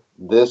here,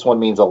 this one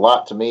means a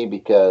lot to me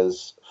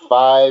because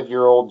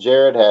 5-year-old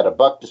Jared had a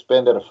buck to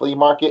spend at a flea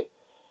market.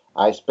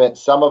 I spent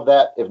some of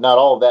that, if not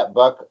all of that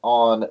buck,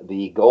 on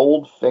the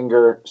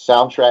Goldfinger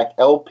soundtrack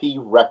LP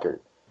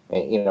record.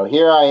 And, you know,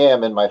 here I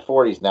am in my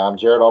 40s now. I'm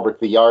Jared Albrecht,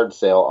 the yard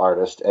sale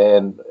artist,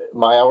 and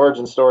my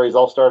origin stories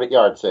all start at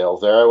yard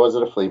sales. There I was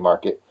at a flea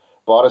market,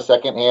 bought a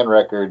secondhand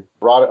record,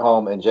 brought it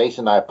home, and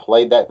Jason and I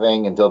played that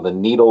thing until the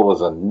needle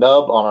was a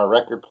nub on our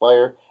record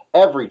player.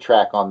 Every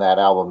track on that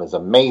album is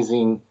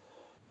amazing.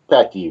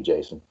 Back to you,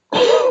 Jason.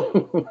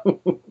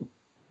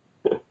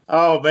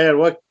 Oh, man,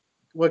 what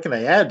can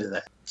I add to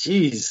that?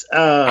 Jeez.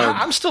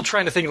 I'm still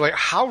trying to think, like,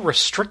 how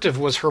restrictive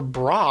was her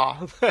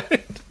bra?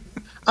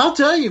 I'll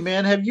tell you,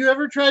 man. Have you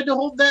ever tried to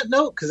hold that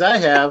note? Because I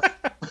have.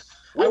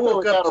 I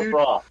woke up a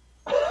bra.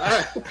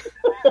 I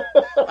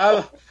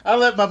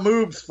let my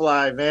moobs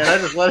fly, man. I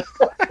just let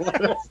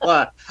it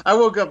fly. I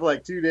woke up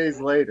like 2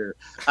 days later.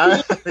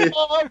 That's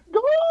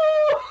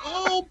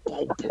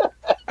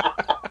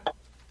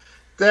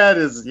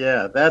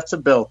a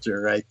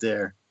belter right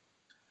there.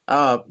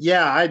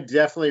 I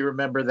definitely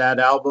remember that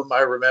album.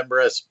 I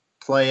remember us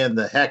playing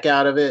the heck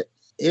out of it.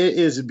 It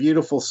is a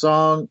beautiful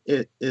song.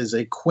 It is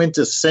a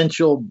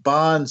quintessential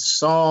Bond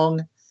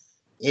song.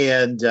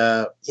 And,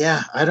 I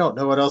don't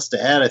know what else to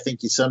add. I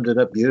think you summed it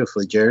up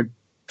beautifully, Jared.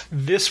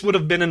 This would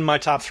have been in my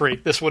top 3.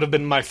 This would have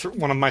been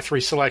one of my 3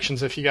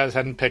 selections if you guys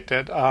hadn't picked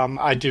it.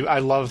 I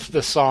love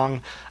this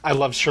song. I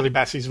love Shirley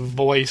Bassey's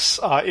voice.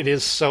 It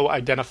is so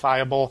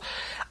identifiable.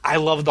 I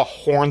love the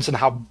horns and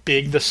how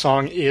big the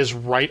song is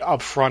right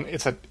up front.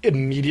 It's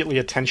immediately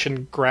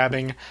attention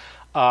grabbing.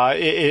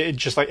 It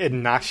just like it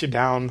knocks you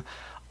down.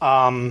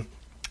 I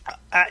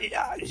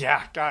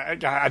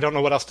don't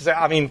know what else to say.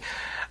 I mean,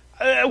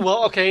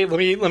 okay. Let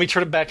me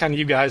turn it back on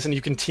you guys, and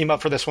you can team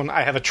up for this one.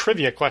 I have a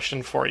trivia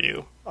question for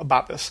you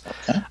about this.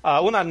 Okay.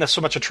 Not so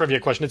much a trivia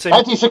question. It's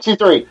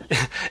 1963.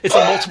 It's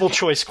a multiple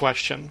choice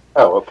question.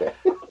 Oh, okay.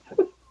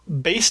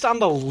 Based on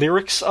the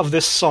lyrics of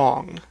this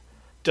song,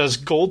 does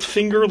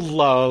Goldfinger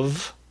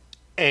love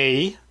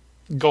A,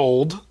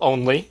 gold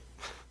only,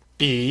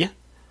 B,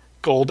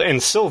 gold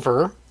and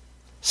silver,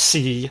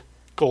 C,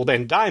 gold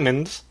and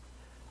diamonds,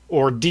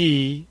 or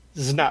D,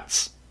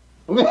 nuts?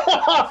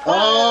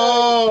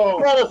 Oh!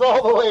 Brought us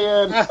all the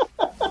way in.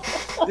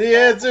 The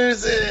answer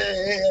is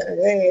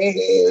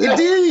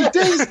D,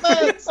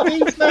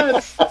 D's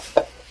nuts.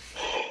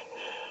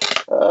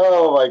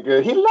 Oh, my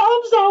God. He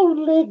loves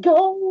only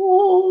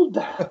gold.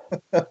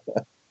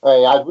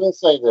 Hey, I will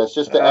say this,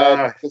 just to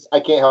add, because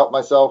I can't help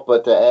myself,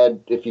 but to add,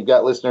 if you've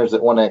got listeners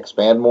that want to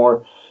expand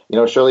more, you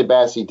know, Shirley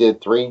Bassey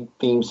did 3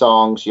 theme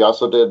songs. She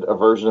also did a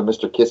version of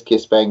Mr. Kiss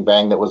Kiss Bang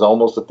Bang that was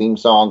almost a theme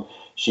song.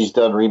 She's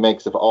done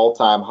remakes of All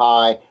Time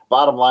High.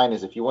 Bottom line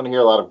is, if you want to hear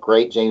a lot of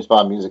great James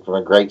Bond music from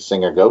a great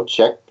singer, go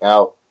check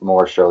out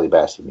more Shirley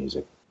Bassey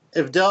music.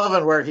 If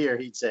Delvin were here,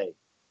 he'd say,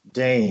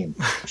 Dame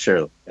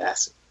Shirley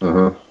Bassey.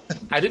 Mm-hmm.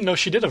 I didn't know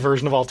she did a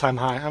version of All Time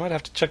High. I might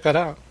have to check that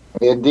out.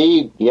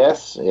 Indeed.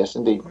 Yes,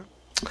 indeed.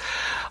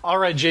 All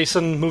right,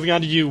 Jason, moving on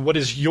to you. What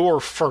is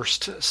your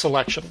first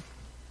selection?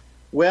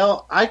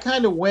 Well, I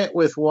kind of went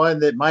with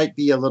one that might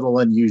be a little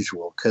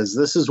unusual, because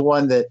this is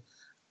one that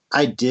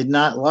I did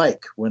not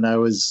like when I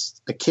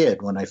was a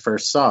kid when I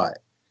first saw it,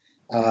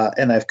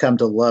 and I've come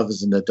to love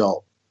as an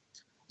adult.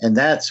 And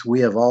that's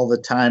 "We Have All the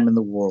Time in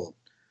the World"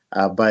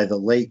 by the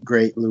late,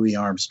 great Louis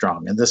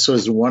Armstrong. And this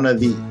was one of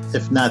the,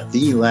 if not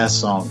the last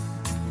song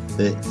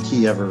that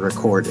he ever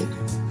recorded,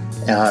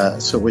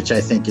 so which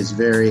I think is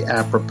very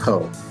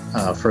apropos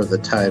for the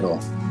title.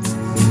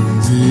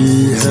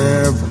 We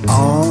have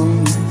all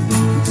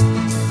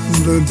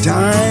the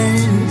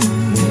time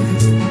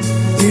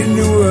in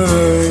the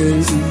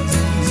world,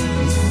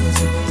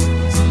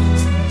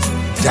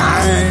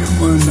 time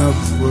enough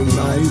for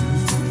life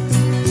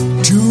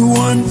to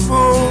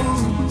unfold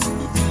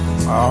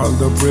all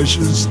the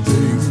precious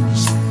things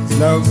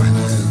love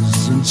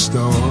has in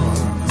store.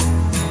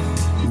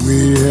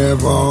 We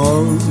have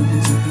all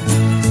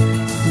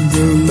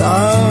the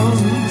love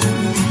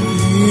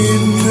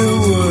in the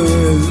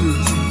world.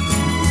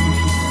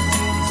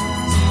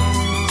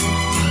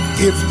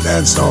 If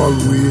that's all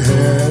we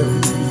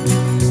have,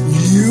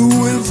 you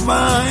will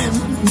find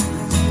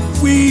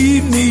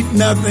we need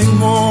nothing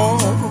more.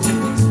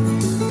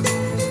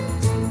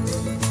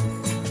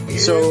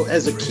 So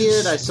as a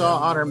kid, I saw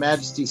On Her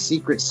Majesty's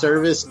Secret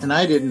Service, and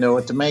I didn't know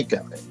what to make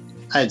of it.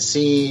 I'd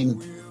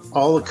seen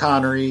all the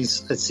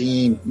Connerys. I'd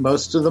seen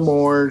most of the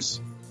Moores.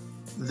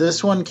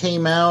 This one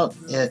came out,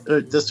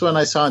 this one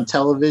I saw on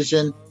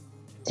television,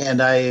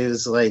 and I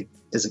was like,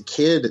 as a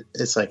kid,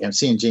 it's like I'm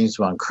seeing James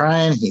Bond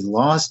crying. He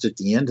lost at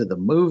the end of the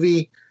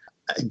movie.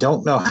 I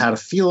don't know how to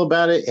feel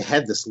about it. It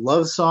had this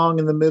love song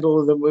in the middle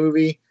of the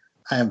movie.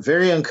 I am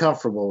very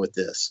uncomfortable with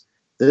this.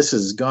 This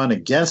has gone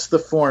against the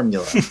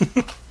formula.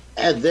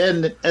 And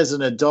then as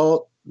an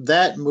adult,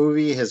 that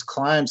movie has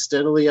climbed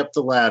steadily up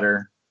the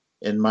ladder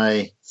in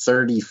my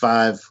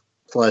 35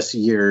 plus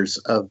years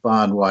of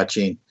Bond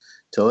watching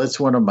till it's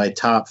one of my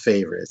top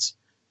favorites.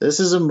 This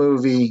is a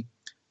movie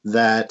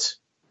that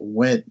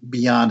went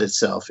beyond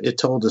itself. It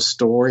told a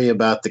story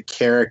about the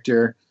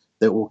character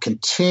that will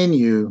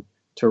continue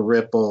to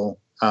ripple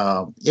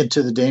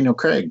into the Daniel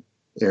Craig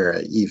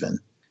era even.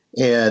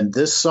 And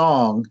this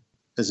song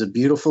is a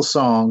beautiful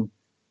song,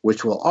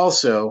 which will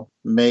also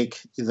make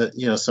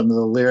some of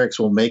the lyrics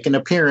will make an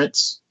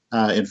appearance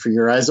in For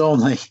Your Eyes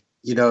Only.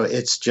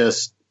 It's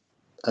just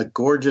a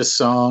gorgeous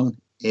song.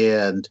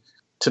 And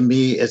to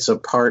me, it's a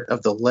part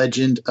of the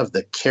legend of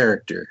the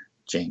character,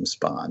 James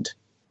Bond.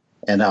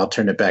 And I'll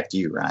turn it back to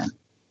you, Ryan.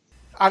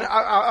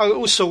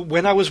 So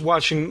when I was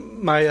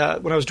watching when I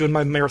was doing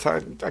my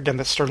marathon, again,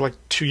 that started like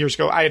 2 years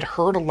ago, I had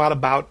heard a lot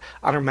about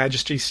On Her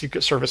Majesty's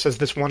Secret Service as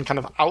this one kind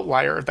of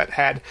outlier that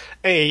had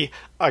an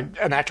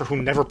actor who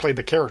never played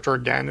the character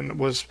again and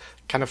was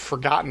kind of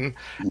forgotten,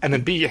 and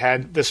then B,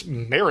 had this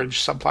marriage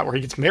subplot where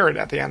he gets married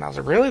at the end. I was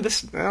like, really?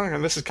 This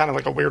is kind of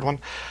like a weird one.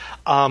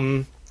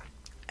 When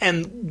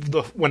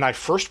I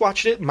first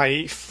watched it,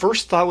 my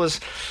first thought was,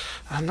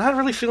 I'm not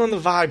really feeling the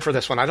vibe for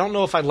this one. I don't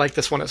know if I like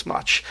this one as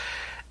much.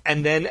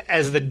 And then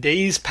as the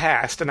days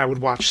passed and I would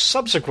watch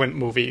subsequent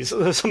movies,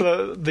 some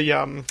of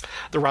the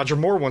Roger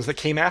Moore ones that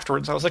came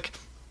afterwards, I was like,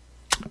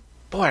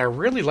 boy, I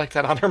really like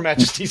that On Her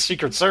Majesty's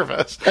Secret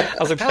Service. I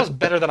was like, that was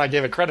better than I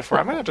gave it credit for.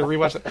 I might have to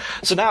rewatch it.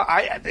 So now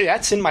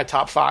that's in my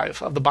top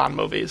 5 of the Bond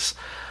movies.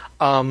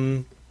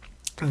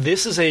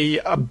 This is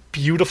a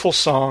beautiful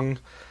song.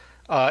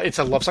 It's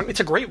a love song. It's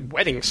a great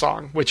wedding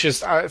song, which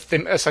is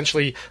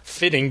essentially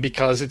fitting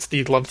because it's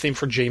the love theme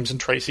for James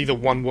and Tracy, the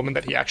one woman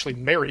that he actually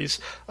marries,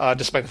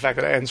 despite the fact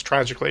that it ends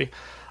tragically.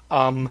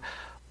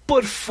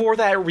 But for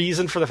that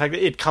reason, for the fact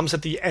that it comes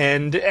at the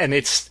end and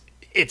it's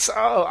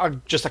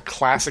just a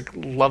classic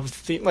love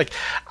theme. Like,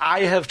 I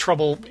have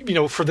trouble,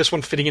 for this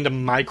one fitting into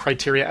my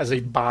criteria as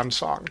a Bond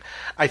song.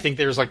 I think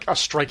there's like a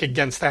strike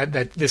against that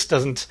this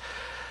doesn't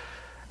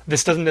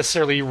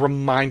necessarily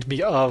remind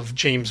me of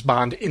James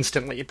Bond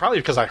instantly, probably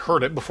because I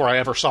heard it before I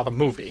ever saw the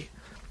movie.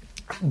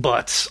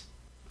 But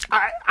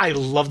I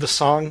love the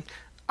song.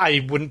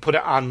 I wouldn't put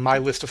it on my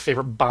list of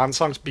favorite Bond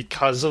songs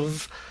because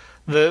of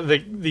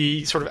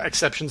the sort of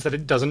exceptions that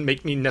it doesn't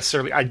make me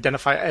necessarily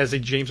identify as a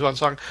James Bond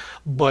song,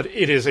 but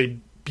it is a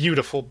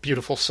beautiful,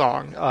 beautiful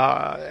song,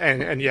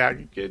 and yeah,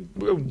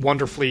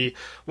 wonderfully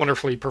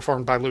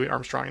performed by Louis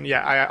Armstrong. And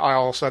yeah, I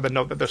also had the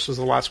note that this was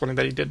the last one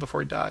that he did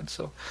before he died.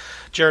 So,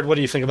 Jared, what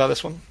do you think about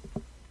this one?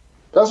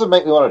 Doesn't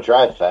make me want to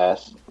drive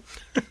fast,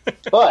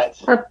 but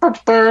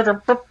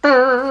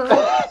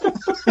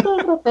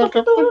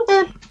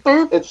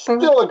it's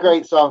still a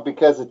great song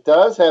because it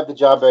does have the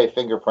John Barry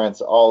fingerprints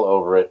all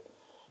over it.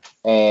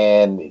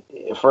 And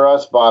for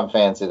us Bond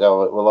fans, it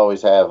will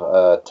always have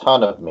a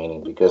ton of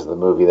meaning because of the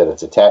movie that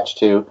it's attached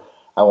to.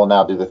 I will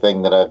now do the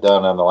thing that I've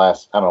done on the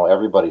last,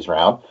 everybody's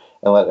round,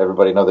 and let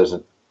everybody know there's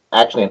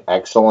actually an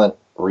excellent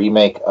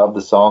remake of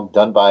the song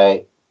done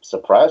by,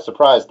 surprise,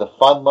 surprise, the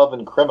Fun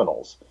Lovin'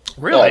 Criminals.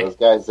 Really? Yeah, those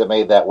guys that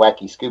made that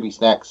wacky Scooby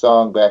Snack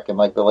song back in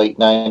like the late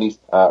 90s,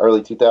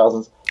 early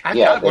 2000s. I've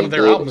got one of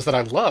their albums that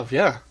I love,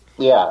 yeah.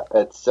 Yeah,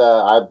 it's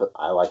I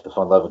like the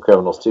Fun Lovin'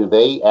 Criminals too.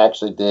 They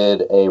actually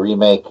did a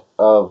remake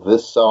of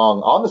this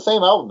song on the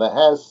same album that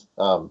has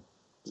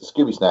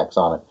Scooby Snacks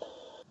on it.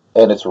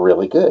 and it's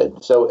really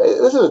good. So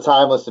this is a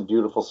timeless and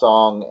beautiful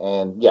song,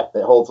 and yeah,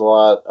 it holds a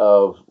lot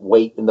of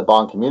weight in the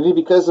Bond community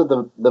because of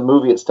the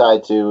movie it's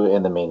tied to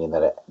and the meaning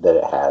that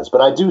it has. But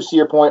I do see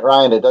your point,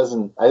 Ryan. It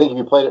doesn't. I think if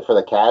you played it for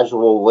the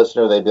casual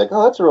listener, they'd be like,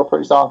 "Oh, that's a real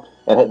pretty song,"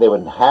 and they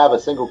wouldn't have a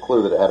single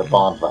clue that it had a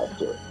Bond vibe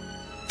to it.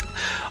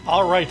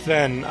 All right,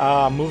 then,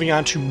 moving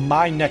on to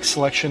my next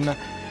selection,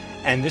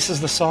 and this is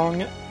the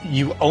song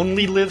 "You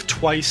Only Live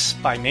Twice"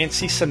 by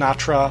Nancy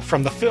Sinatra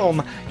from the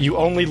film You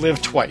Only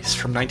Live Twice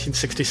from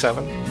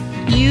 1967.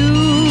 You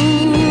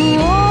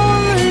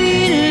only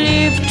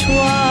live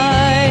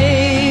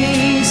twice,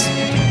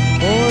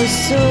 or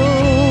so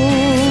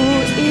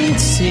it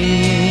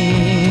seems.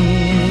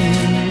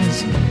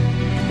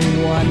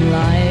 One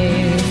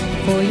life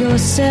for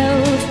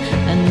yourself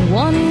and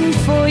one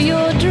for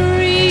your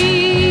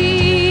dreams.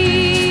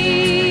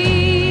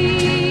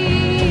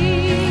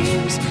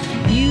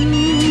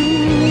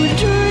 You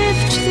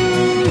drift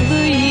through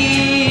the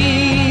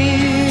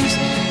years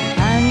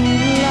and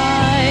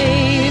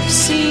life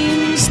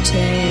seems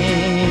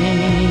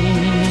tame,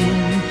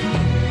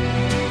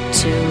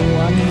 till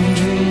one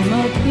dream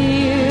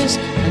appears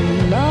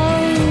and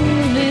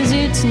love is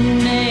its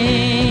name.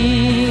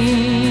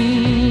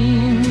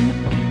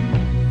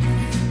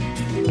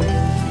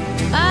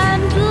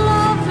 And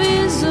love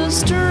is a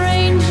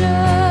stranger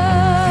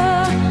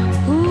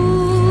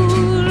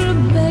who'll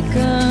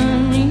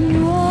beckon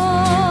you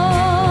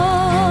on.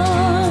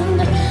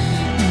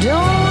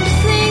 Don't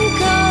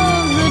think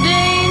of the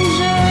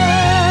danger,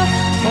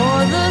 for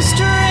the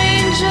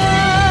stranger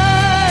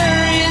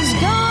is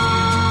gone.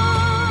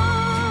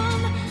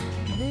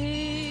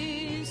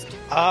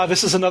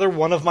 This is another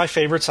one of my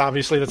favorites.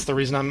 Obviously, that's the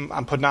reason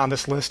I'm putting it on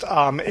this list.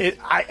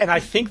 I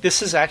think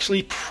this is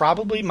actually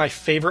probably my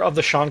favorite of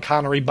the Sean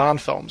Connery Bond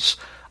films.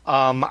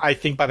 I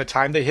think by the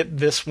time they hit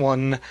this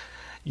one,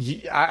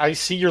 I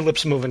see your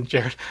lips moving,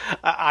 Jared.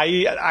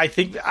 I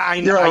think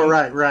You're all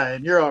right,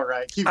 Ryan. You're all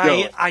right. Keep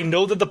going. I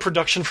know that the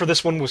production for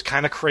this one was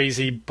kind of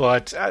crazy,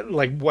 but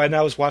like when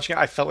I was watching it,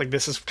 I felt like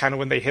this is kind of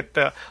when they hit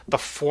the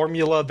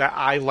formula that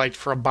I liked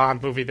for a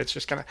Bond movie that's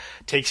just kind of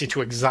takes you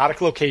to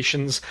exotic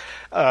locations,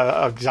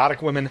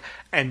 exotic women,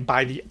 and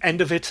by the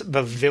end of it,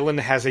 the villain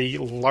has a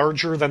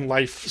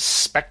larger-than-life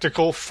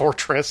spectacle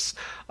fortress,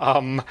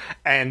 and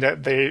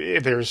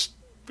there's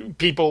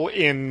people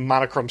in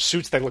monochrome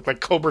suits that look like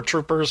Cobra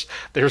troopers.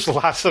 There's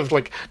lots of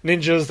like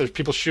ninjas. There's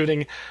people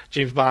shooting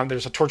James Bond.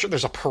 There's a torture.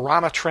 There's a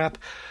piranha trap.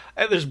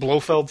 And there's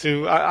Blofeld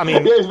too. I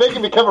mean, yeah, he's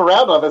making me come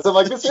around on this. I'm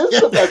like, this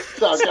is the best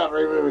Sean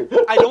Connery movie.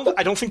 I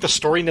don't think the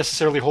story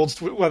necessarily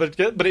holds whether,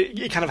 but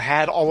it kind of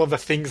had all of the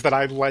things that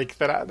I like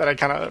that I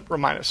kind of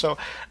reminded. So,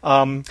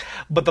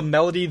 but the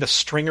melody, the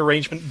string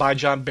arrangement by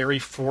John Barry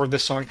for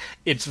this song,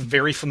 it's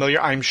very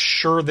familiar. I'm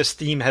sure this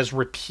theme has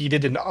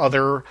repeated in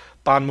other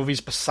Bond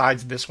movies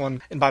besides this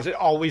one. And it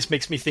always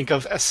makes me think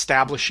of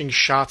establishing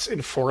shots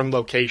in foreign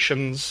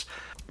locations.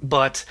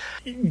 But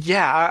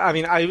yeah, I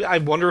mean, I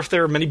wonder if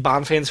there are many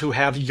Bond fans who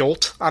have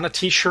Yolt on a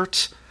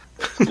T-shirt.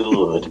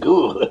 Good.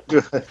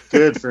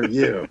 Good for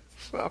you.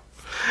 So,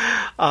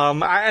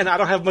 and I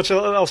don't have much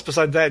else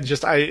besides that.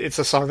 Just it's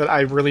a song that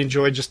I really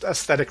enjoy. Just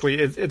aesthetically,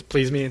 it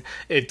pleased me.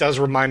 It does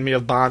remind me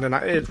of Bond, and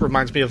it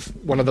reminds me of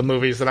one of the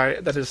movies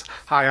that is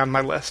high on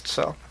my list.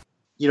 So,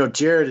 you know,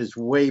 Jared is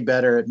way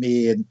better at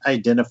me in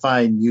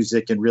identifying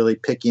music and really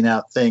picking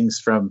out things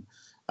from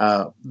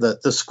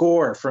the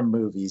score from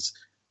movies.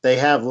 They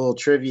have little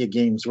trivia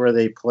games where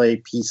they play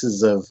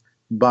pieces of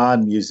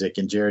Bond music,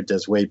 and Jared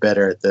does way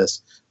better at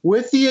this,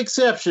 with the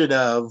exception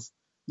of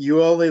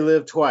You Only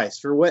Live Twice.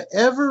 For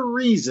whatever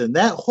reason,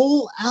 that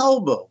whole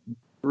album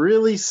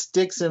really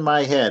sticks in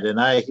my head, and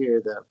I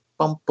hear the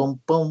bum, bum,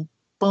 bum,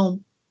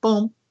 bum,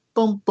 bum,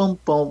 bum, bum,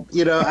 bum.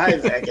 You know,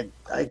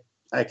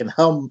 I can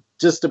hum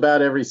just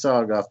about every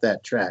song off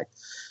that track.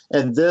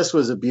 And this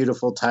was a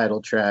beautiful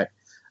title track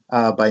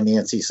by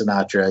Nancy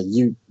Sinatra.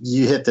 You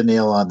hit the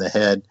nail on the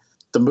head.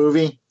 The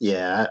movie,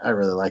 yeah, I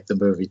really like the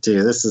movie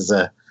too. This is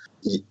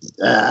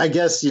I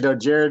guess, you know,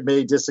 Jared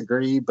may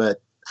disagree,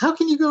 but how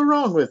can you go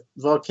wrong with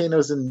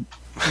Volcanoes and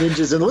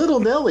Ninjas and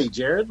Little Nelly,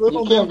 Jared?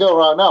 You can't go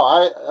wrong. No,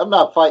 I'm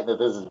not fighting that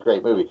this is a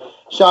great movie.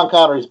 Sean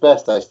Connery's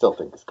best, I still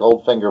think, is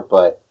Goldfinger.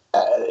 But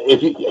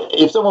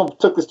if someone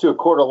took this to a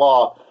court of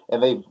law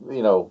and they,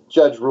 you know,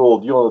 judge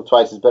ruled You Only Live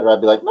Twice is better,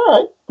 I'd be like,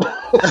 all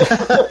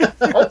right,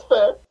 that's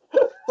fair.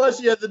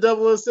 Plus, you had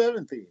the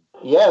 007 theme.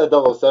 Yeah,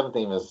 the 007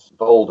 theme is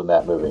bold in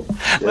that movie.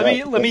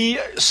 Let me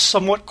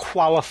somewhat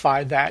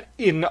qualify that.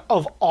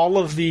 Of all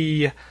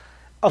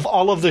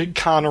of the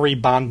Connery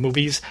Bond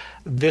movies,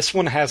 this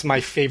one has my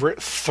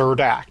favorite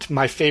third act,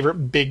 my favorite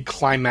big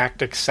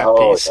climactic set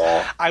piece.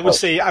 Yeah. I would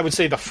say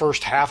the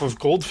first half of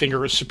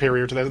Goldfinger is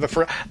superior to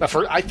that.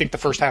 I think the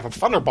first half of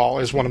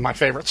Thunderball is one of my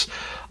favorites.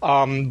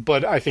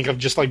 But I think of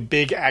just like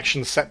big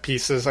action set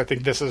pieces, I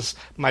think this is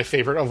my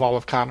favorite of all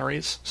of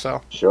Connery's.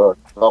 So sure,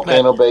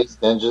 volcano-based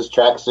ninjas,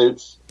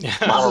 tracksuits,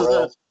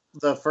 monorails.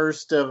 The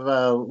first of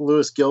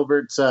Lewis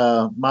Gilbert's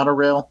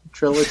monorail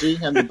trilogy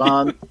and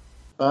the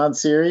Bond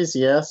series,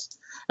 yes.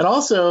 And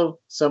also,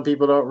 some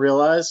people don't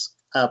realize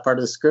part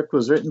of the script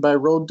was written by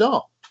Roald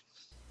Dahl.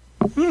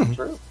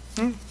 True.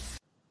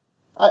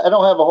 I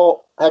don't have a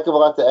whole heck of a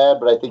lot to add,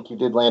 but I think you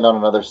did land on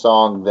another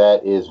song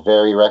that is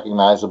very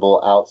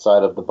recognizable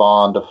outside of the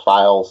Bond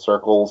file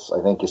circles.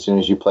 I think as soon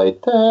as you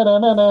played people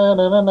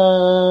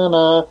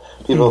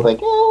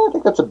think, I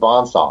think that's a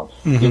Bond song.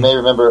 You may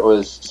remember it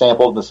was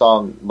sampled in the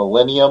song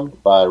Millennium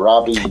by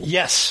Robbie.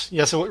 Yes,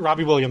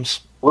 Robbie Williams.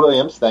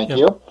 Thank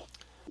you.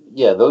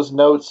 Yeah, those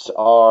notes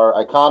are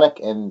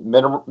iconic and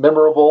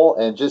memorable,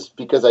 and just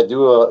because I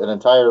do an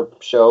entire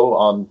show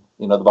on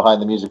the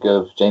behind the music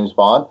of James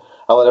Bond,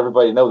 I'll let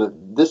everybody know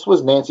that this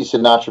was Nancy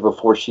Sinatra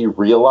before she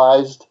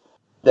realized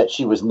that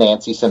she was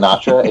Nancy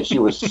Sinatra, and she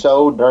was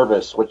so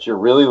nervous. What you're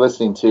really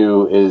listening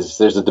to is,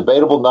 there's a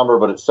debatable number,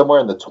 but it's somewhere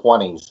in the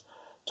 20s,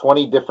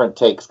 20 different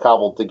takes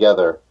cobbled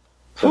together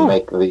to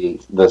make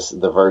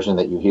the version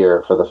that you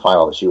hear for the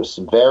final. She was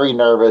very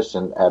nervous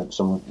and had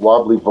some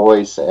wobbly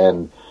voice,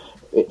 and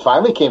it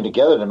finally came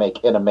together to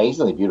make an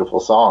amazingly beautiful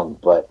song.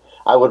 But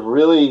I would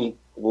really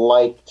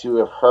like to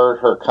have heard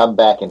her come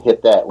back and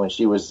hit that when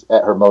she was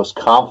at her most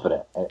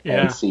confident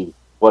and see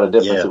what a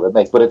difference it would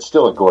make. But it's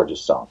still a gorgeous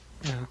song.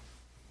 Yeah.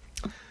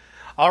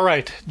 All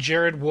right,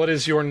 Jared, what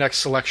is your next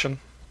selection?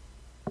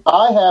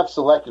 I have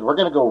selected, we're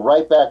going to go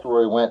right back to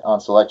where we went on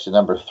selection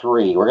number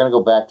 3. We're going to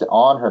go back to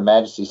On Her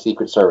Majesty's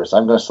Secret Service.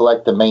 I'm going to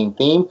select the main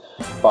theme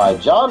by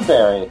John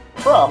Barry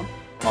from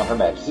On Her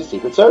Majesty's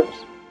Secret Service.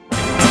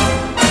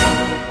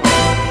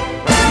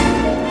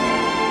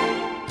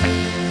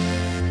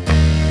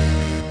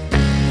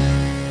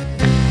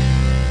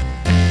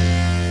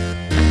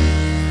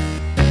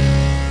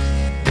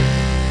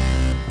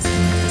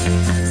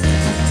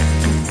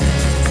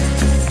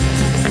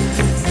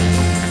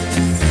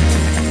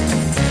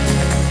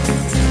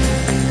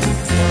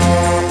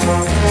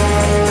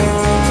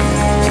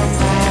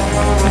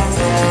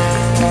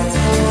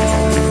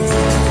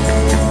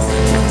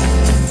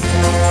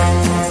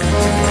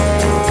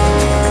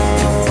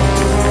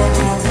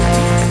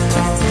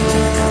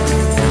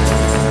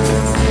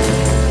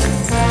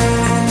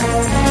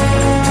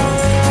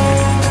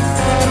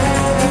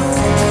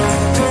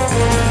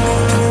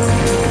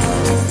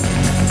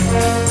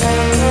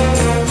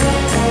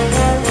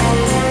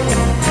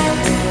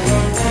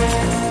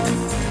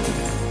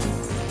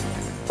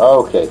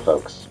 Okay,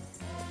 folks.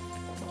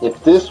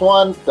 If this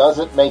one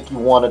doesn't make you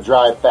want to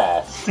drive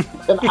fast,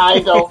 then I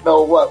don't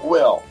know what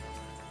will.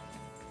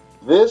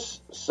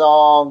 This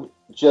song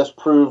just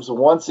proves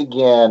once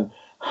again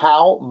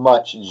how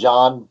much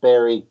John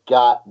Barry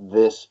got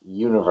this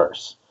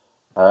universe.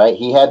 All right,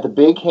 he had the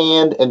big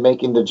hand in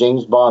making the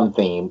James Bond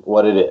theme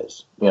what it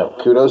is.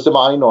 Kudos to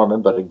Monty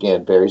Norman, but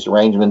again, Barry's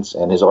arrangements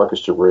and his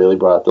orchestra really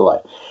brought it to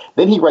life.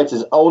 Then he writes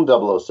his own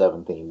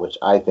 007 theme, which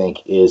I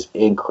think is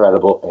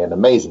incredible and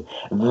amazing.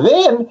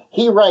 Then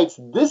he writes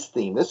this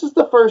theme. This is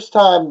the first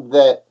time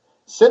that,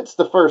 since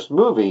the first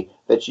movie,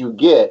 that you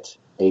get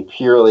a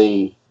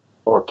purely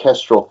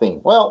orchestral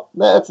theme. Well,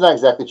 that's not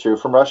exactly true.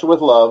 From Russia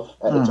with Love,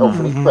 at its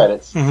opening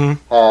credits,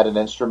 had an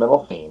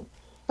instrumental theme.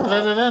 And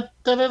a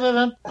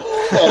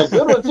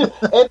good one, too.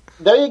 And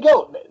there you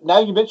go. Now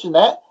you mentioned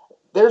that.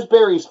 There's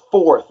Barry's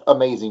 4th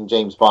amazing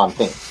James Bond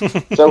theme.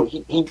 So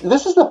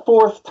this is the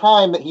 4th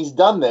time that he's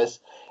done this.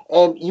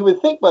 And you would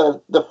think by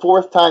the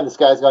 4th time this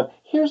guy's gone,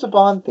 here's a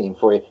Bond theme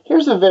for you.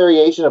 Here's a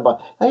variation of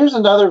Bond. Now here's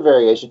another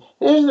variation.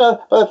 Here's another.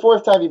 By the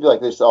 4th time, you'd be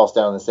like, they all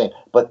sound the same.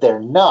 But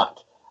they're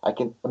not. I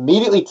can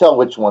immediately tell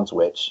which one's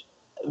which.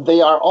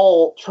 They are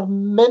all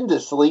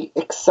tremendously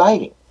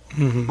exciting.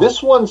 Mm-hmm.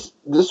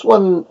 This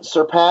one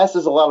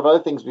surpasses a lot of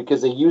other things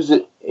because they use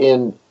it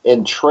in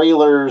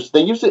trailers. They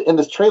use it in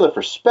this trailer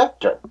for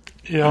Spectre.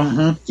 Yeah.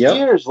 Mm-hmm. Yep.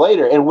 Years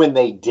later, and when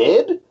they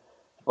did,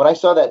 when I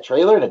saw that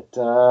trailer and it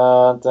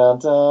dun, dun,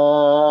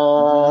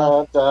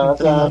 dun, dun,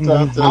 dun,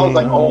 dun, I was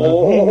like,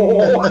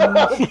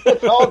 oh,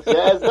 it's all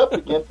jazzed up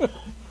again.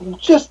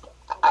 Just,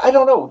 I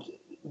don't know.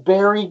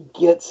 Barry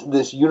gets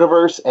this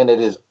universe, and it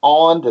is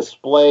on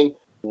display,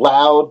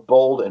 loud,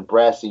 bold, and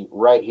brassy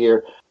right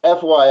here.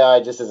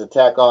 FYI, just as a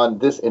tack on,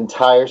 this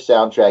entire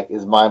soundtrack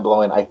is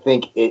mind-blowing. I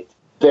think it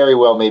very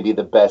well may be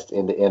the best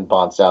end-to-end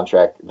Bond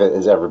soundtrack that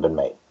has ever been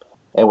made.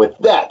 And with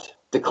that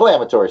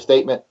declamatory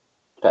statement,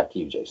 back to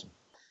you, Jason.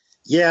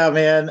 Yeah,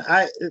 man.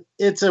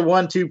 It's a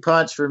 1-2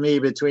 punch for me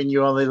between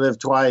You Only Live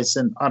Twice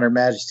and On Her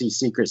Majesty's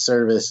Secret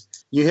Service.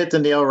 You hit the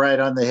nail right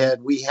on the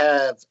head. We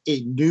have a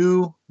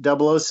new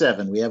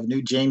 007. We have a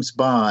new James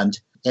Bond,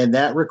 and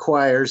that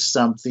requires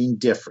something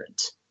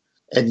different.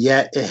 And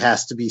yet it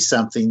has to be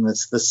something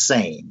that's the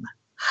same.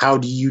 How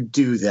do you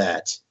do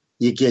that?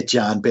 You get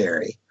John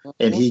Barry,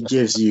 and he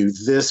gives you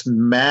this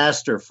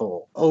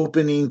masterful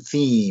opening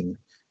theme.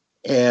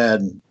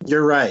 And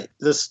you're right.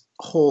 This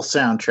whole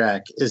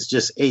soundtrack is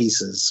just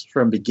aces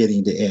from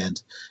beginning to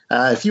end.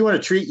 If you want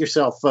to treat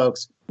yourself,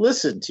 folks,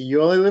 listen to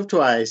You Only Live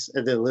Twice,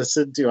 and then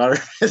listen to Our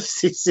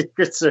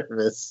Secret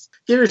Service.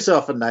 Give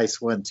yourself a nice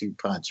 1-2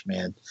 punch,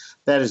 man.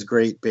 That is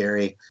great,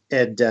 Barry.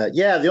 And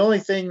the only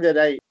thing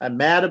that I'm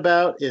mad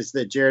about is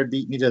that Jared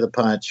beat me to the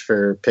punch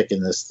for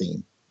picking this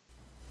theme.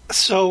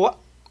 So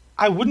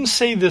I wouldn't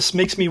say this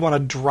makes me want to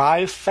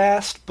drive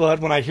fast, but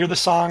when I hear the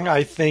song,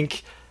 I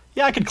think,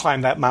 yeah, I could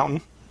climb that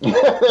mountain. There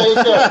you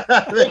go.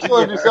 Makes you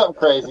want to do something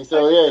crazy.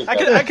 So yeah,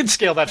 I could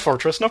scale that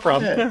fortress, no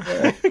problem.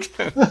 Yeah.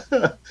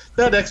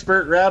 That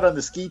expert route on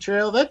the ski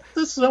trail,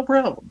 that's no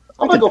problem.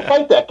 I'm gonna go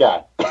fight that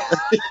guy.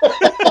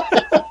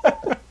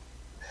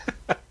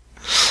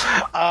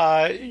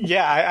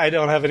 I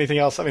don't have anything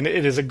else. I mean,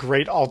 it is a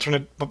great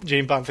alternate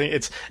James Bond thing.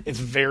 It's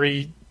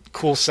very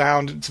cool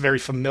sound. It's very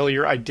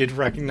familiar. I did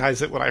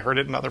recognize it when I heard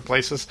it in other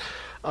places.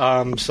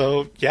 Cool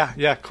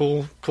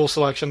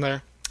selection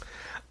there.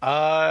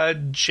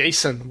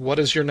 Jason, what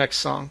is your next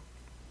song?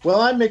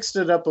 Well, I mixed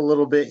it up a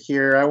little bit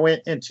here. I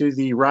went into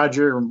the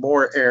Roger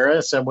Moore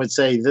era. Some would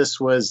say this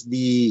was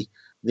the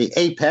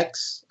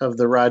apex of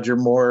the Roger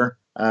Moore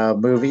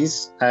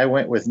movies. I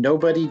went with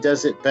Nobody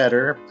Does It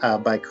Better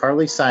by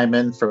Carly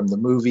Simon from the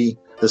movie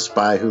The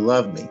Spy Who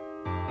Loved Me.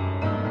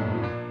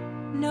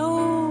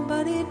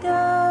 Nobody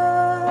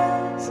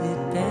does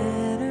it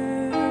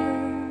better.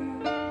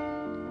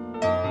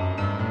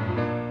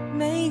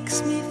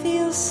 Makes me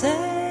feel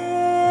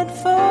sad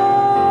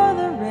for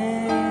the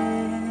rest.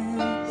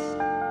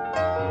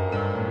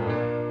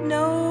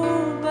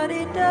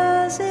 Nobody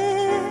does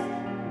it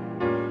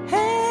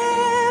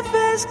half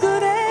as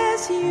good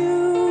as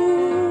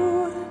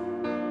you.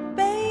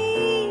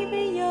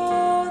 Baby,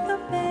 you're the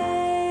best.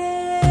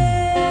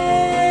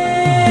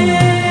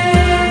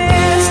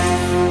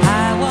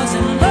 I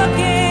wasn't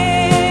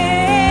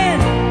looking,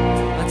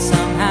 but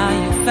somehow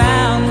you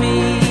found me.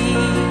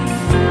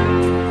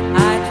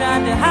 I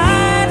tried to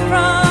hide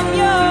from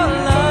your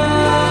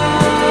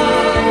love,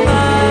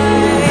 but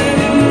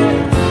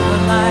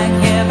like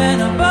heaven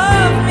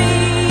above me,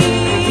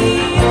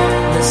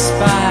 the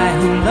spy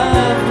who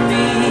loved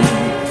me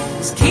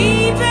is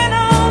keeping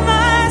all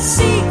my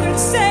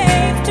secrets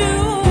safe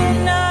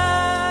tonight.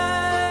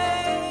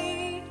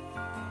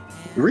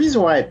 The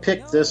reason why I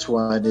picked this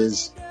one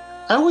is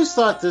I always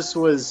thought this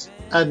was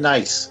a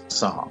nice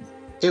song.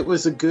 It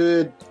was a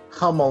good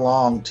hum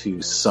along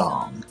to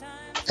song.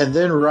 And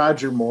then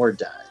Roger Moore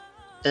died.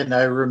 And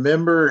I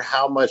remember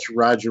how much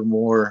Roger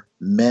Moore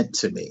meant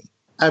to me.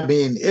 I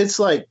mean, it's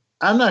like,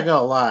 I'm not going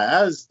to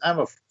lie. I'm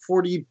a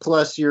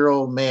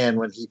 40-plus-year-old man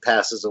when he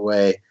passes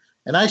away,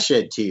 and I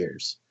shed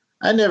tears.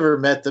 I never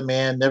met the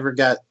man, never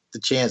got the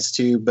chance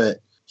to, but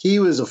he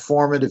was a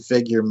formative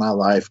figure in my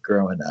life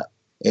growing up.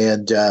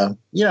 And,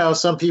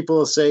 some people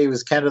will say he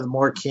was kind of the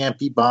more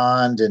campy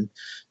Bond, and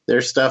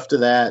there's stuff to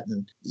that.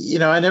 And,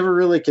 I never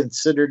really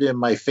considered him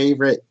my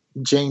favorite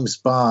James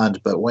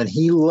Bond, but when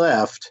he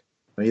left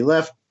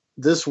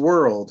this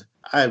world,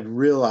 I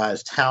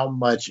realized how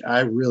much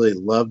I really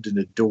loved and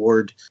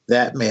adored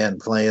that man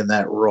playing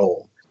that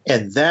role.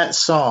 And that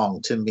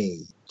song, to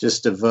me,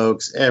 just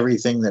evokes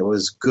everything that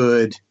was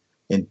good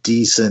and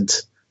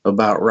decent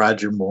about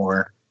Roger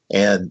Moore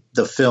and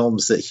the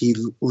films that he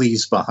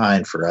leaves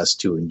behind for us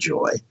to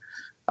enjoy.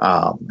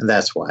 And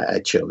that's why I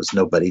chose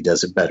Nobody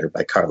Does It Better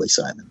by Carly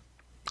Simon.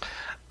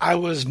 I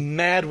was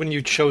mad when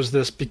you chose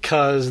this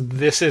because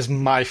this is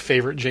my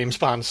favorite James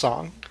Bond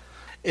song.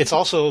 It's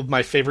also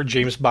my favorite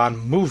James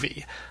Bond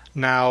movie.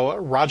 Now,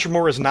 Roger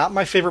Moore is not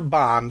my favorite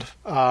Bond.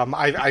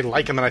 I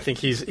like him, and I think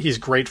he's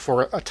great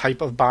for a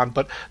type of Bond,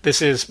 but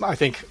this is, I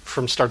think,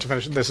 from start to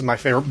finish, this is my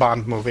favorite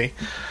Bond movie.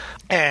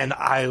 And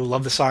I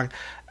love the song.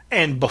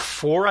 And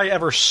before I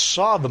ever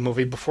saw the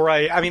movie,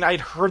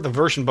 I'd heard the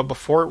version, but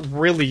before it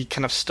really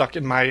kind of stuck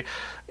in my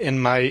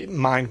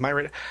mind,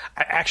 I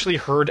actually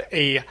heard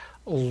a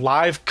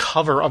live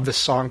cover of this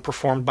song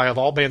performed by, of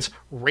all bands,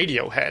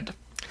 Radiohead.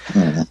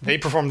 They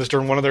performed this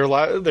during one of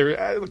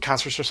their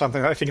concerts or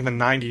something, I think in the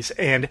 90s,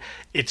 and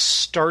it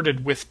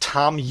started with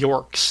Tom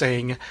York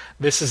saying,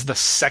 "This is the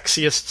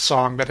sexiest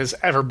song that has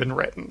ever been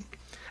written."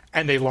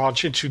 And they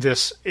launch into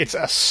this, it's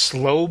a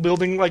slow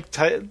building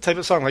type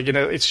of song.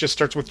 It just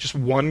starts with just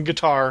one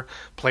guitar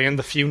playing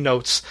the few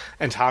notes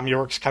and Tom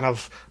York's kind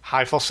of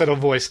high falsetto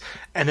voice.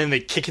 And then they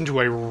kick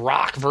into a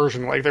rock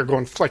version. They're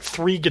going like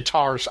three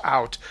guitars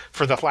out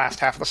for the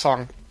last half of the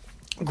song.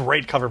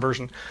 Great cover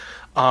version.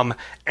 And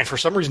for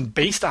some reason,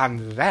 based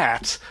on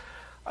that,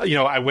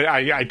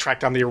 I tracked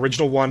down the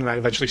original one and I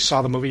eventually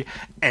saw the movie.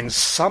 And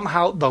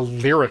somehow the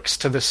lyrics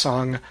to this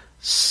song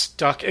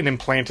stuck and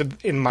implanted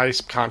in my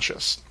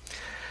subconscious.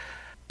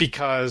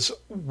 Because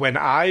when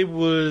I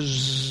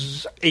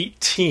was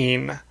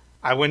 18,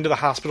 I went to the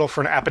hospital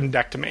for an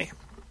appendectomy.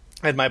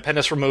 I had my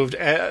appendix removed,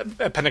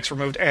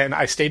 and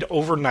I stayed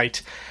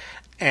overnight.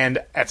 And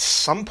at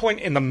some point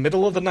in the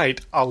middle of the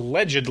night,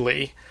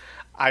 allegedly,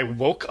 I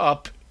woke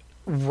up,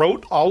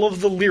 wrote all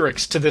of the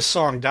lyrics to this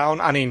song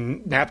down on a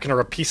napkin or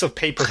a piece of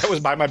paper that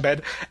was by my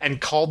bed, and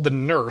called the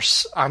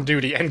nurse on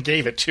duty and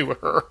gave it to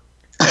her.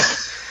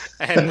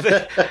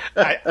 And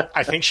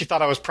I think she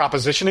thought I was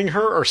propositioning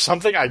her or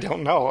something. I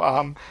don't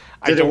know.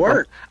 Did it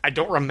work? I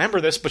don't remember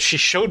this, but she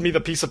showed me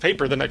the piece of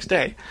paper the next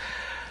day.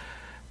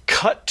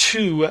 Cut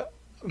to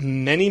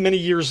many, many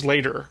years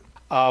later,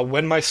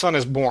 when my son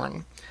is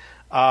born,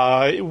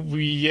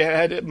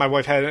 My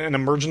wife had an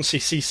emergency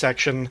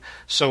C-section,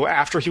 so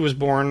after he was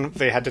born,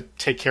 they had to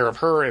take care of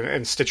her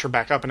and stitch her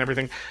back up and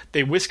everything.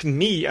 They whisked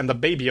me and the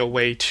baby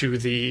away to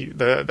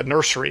the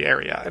nursery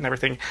area and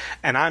everything,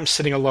 and I'm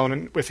sitting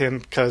alone with him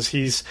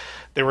because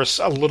there was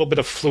a little bit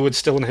of fluid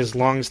still in his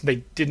lungs.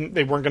 They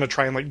weren't going to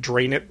try and like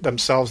drain it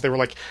themselves. They were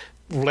like,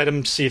 let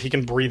him see if he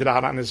can breathe it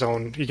out on his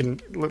own. He can,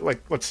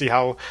 like, let's see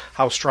how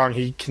strong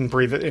he can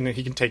breathe it and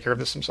he can take care of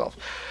this himself.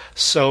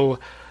 So,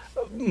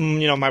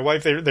 my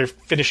wife, they're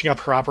finishing up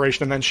her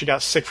operation, and then she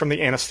got sick from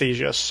the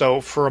anesthesia. So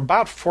for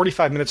about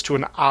 45 minutes to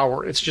an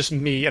hour, it's just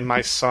me and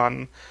my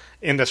son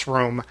in this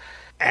room,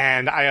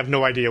 and I have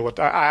no idea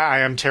I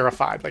am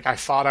terrified. Like, I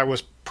thought I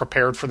was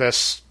prepared for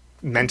this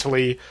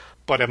mentally,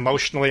 but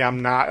emotionally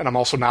I'm not, and I'm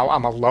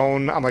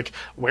alone. I'm like,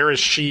 where is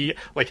she?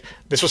 Like,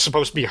 this was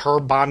supposed to be her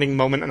bonding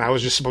moment, and I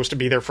was just supposed to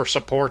be there for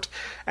support,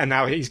 and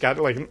now he's got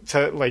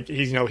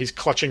he's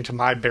clutching to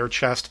my bare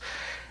chest.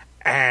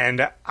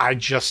 And I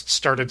just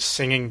started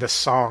singing this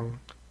song.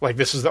 Like,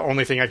 this is the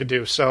only thing I could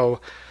do. So,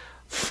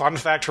 fun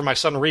fact for my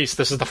son Reese,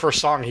 this is the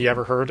first song he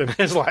ever heard in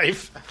his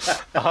life.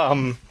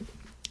 And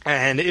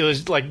it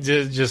was like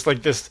just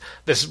like this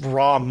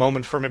raw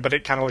moment for me, but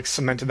it kind of like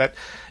cemented that,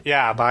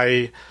 yeah,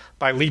 by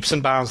leaps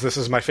and bounds, this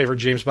is my favorite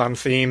James Bond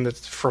theme.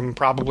 That's from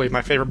probably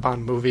my favorite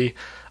Bond movie.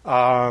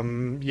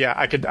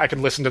 I could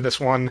listen to this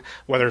one,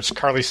 whether it's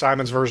Carly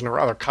Simon's version or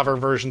other cover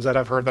versions that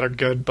I've heard that are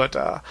good. But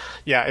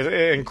it's an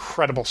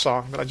incredible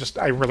song that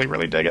I really,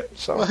 really dig it.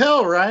 So, well,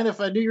 hell, Ryan,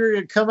 if I knew you were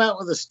going to come out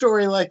with a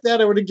story like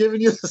that, I would have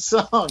given you the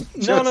song.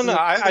 No.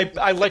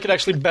 I like it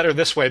actually better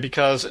this way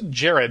because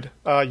Jared,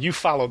 you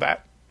follow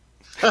that.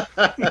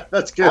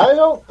 That's good. I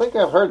don't think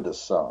I've heard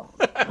this song.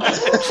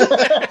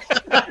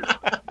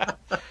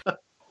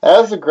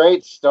 That's a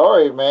great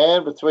story,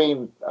 man,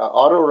 between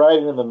auto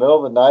riding in the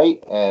middle of the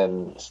night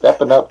and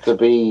stepping up to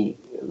be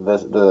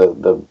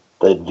the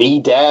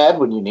dad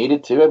when you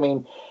needed to. I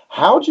mean,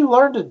 how'd you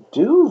learn to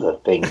do the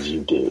things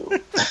you do?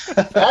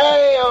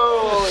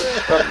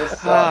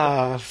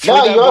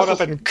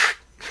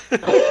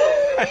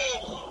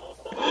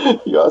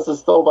 You also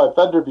stole my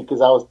thunder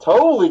because I was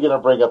totally going to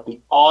bring up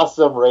the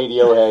awesome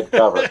Radiohead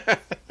cover.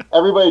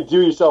 Everybody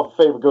do yourself a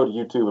favor, go to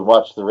YouTube and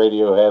watch the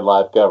Radiohead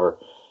live cover.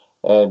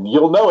 And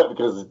you'll know it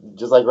because,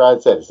 just like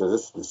Ryan said, he says,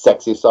 this is the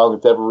sexiest song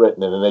that's ever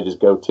written, and then they just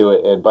go to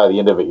it, and by the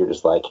end of it, you're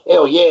just like,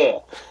 hell yeah!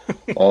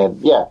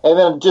 And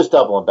then just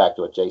doubling back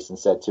to what Jason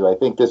said, too, I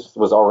think this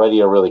was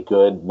already a really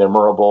good,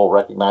 memorable,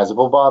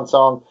 recognizable Bond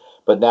song,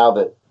 but now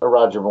that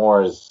Roger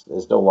Moore is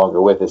no longer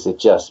with us, it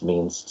just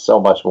means so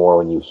much more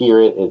when you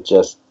hear it.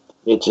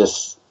 It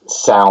just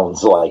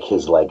sounds like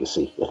his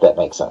legacy, if that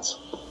makes sense.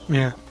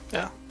 Yeah.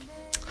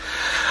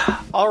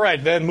 All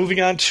right, then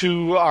moving on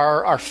to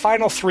our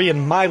final three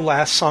and my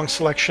last song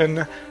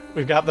selection.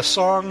 We've got the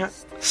song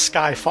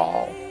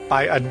Skyfall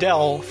by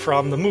Adele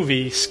from the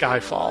movie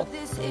Skyfall.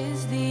 This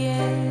is the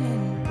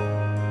end.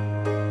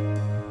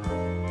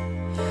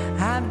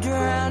 I've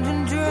drowned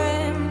and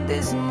dreamt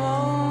this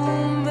moment.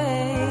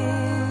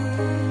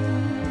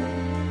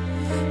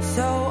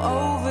 So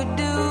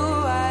overdue,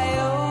 I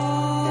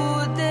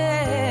owe them.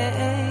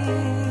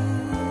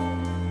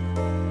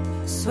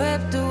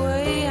 Swept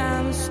away,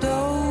 I'm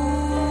stolen.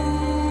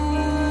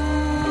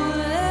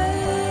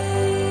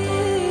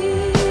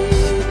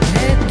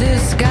 Let the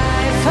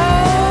sky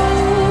fall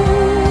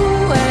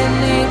when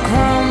it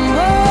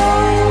crumbles.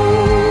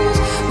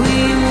 We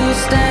will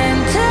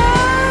stand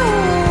tall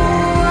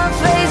and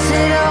face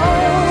it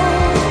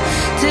all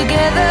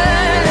together.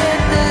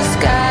 Let the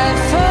sky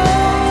fall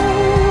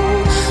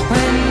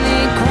when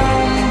it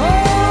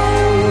crumbles.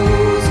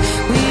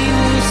 We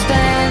will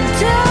stand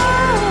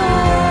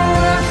tall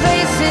and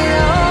face it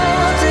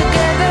all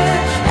together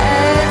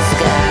at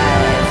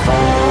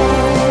Skyfall.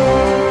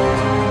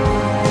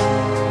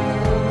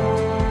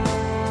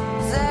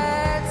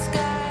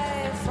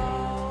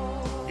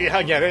 Yeah,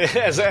 again,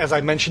 as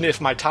I mentioned, if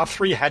my top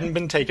three hadn't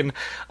been taken,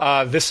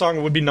 this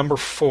song would be number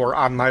 4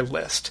 on my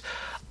list.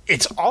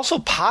 It's also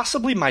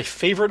possibly my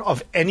favorite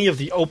of any of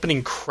the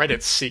opening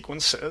credits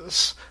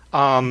sequences.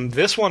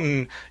 This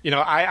one,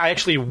 I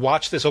actually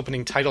watched this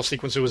opening title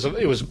sequence. It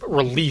was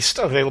released,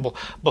 available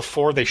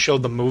before they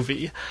showed the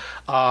movie,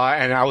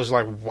 and I was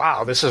like,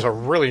 "Wow, this is a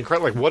really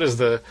incredible." Like, what is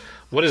the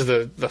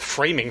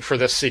framing for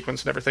this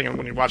sequence and everything? And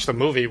when you watch the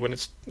movie, when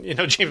it's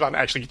James Bond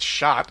actually gets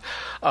shot,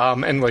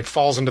 and like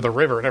falls into the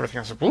river and everything,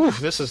 I was like, "Ooh,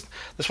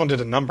 this one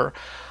did a number."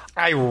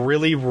 I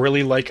really,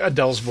 really like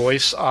Adele's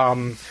voice.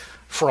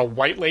 For a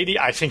white lady,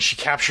 I think she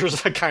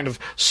captures the kind of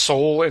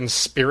soul and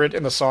spirit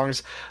in the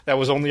songs that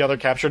was only other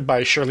captured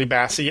by Shirley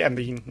Bassey and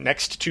the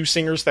next 2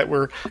 singers that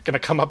were going to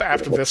come up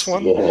after this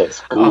one.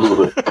 Yes,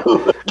 good.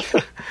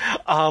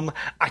 I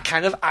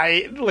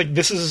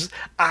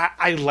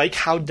like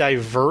how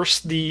diverse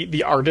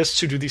the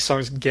artists who do these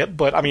songs get,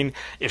 but I mean,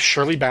 if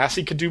Shirley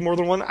Bassey could do more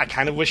than one, I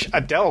kind of wish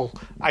Adele,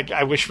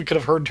 I wish we could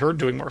have heard her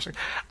doing more songs.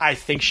 I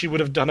think she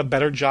would have done a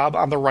better job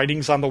on the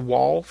Writings on the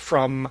Wall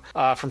from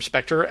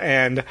Spectre,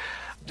 and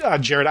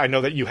Jared, I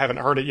know that you haven't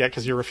heard it yet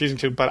because you're refusing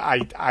to, but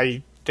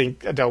I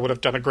think Adele would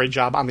have done a great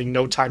job on the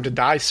No Time to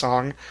Die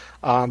song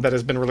that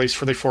has been released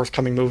for the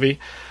forthcoming movie.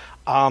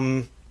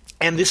 And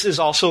this is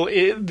also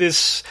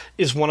this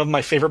is one of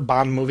my favorite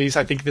Bond movies.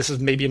 I think this is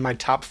maybe in my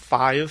top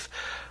 5.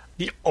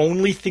 The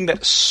only thing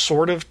that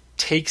sort of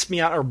takes me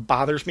out or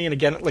bothers me, and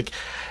again, like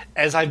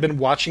as I've been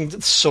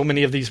watching so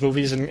many of these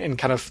movies in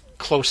kind of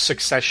close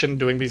succession,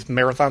 doing these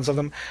marathons of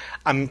them,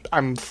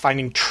 I'm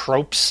finding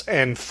tropes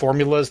and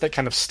formulas that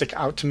kind of stick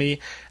out to me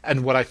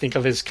and what I think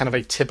of as kind of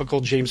a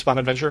typical James Bond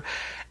adventure.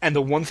 And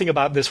the one thing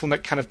about this one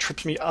that kind of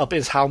trips me up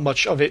is how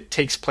much of it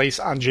takes place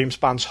on James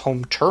Bond's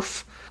home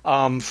turf.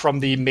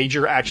 From the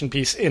major action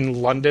piece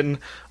in London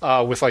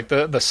with like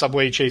the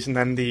subway chase and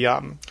then the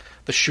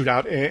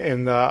shootout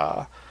in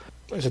the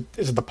is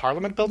it the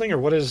Parliament building or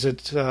what is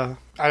it?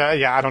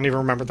 I don't even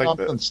remember.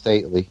 Something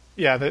stately.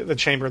 Yeah, the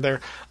chamber there,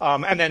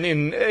 and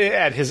then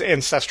at his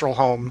ancestral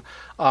home,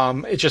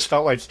 it just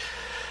felt like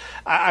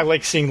I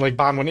like seeing like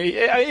Bond when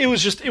it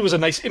was a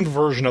nice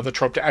inversion of the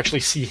trope to actually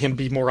see him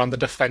be more on the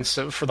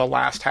defensive for the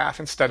last half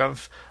instead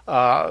of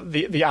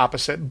the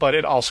opposite. But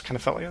it also kind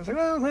of felt like I was like,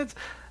 well,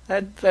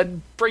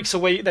 that breaks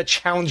away, that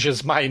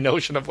challenges my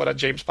notion of what a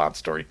James Bond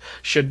story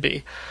should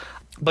be.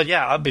 But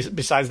yeah,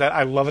 besides that,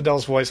 I love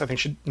Adele's voice. I think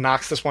she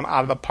knocks this one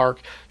out of the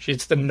park. She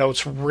hits the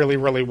notes really,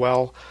 really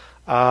well.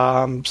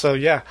 So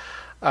yeah.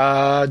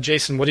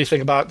 Jason, what do you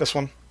think about this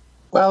one?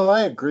 Well,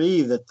 I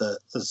agree that the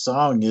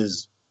song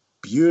is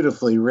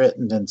beautifully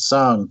written and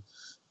sung.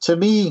 To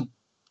me,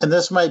 and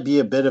this might be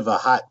a bit of a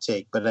hot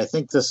take, but I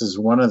think this is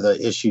one of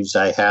the issues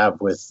I have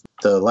with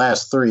the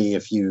last 3,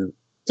 if you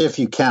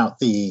count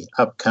the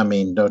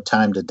upcoming No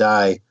Time to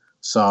Die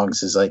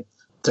songs, is like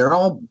they're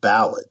all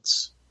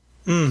ballads.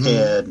 Mm-hmm.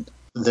 And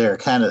they're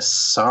kind of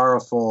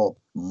sorrowful,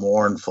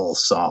 mournful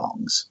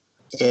songs.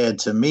 And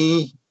to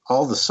me,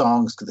 all the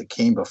songs that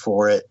came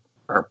before it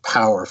are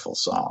powerful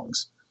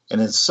songs. And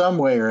in some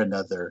way or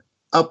another,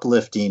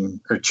 uplifting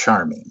or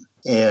charming.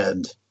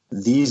 And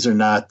these are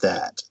not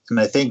that. And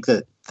I think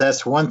that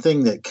that's one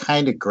thing that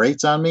kind of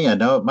grates on me. I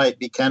know it might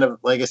be kind of,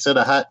 like I said,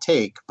 a hot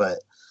take, but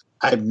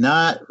I'm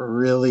not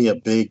really a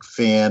big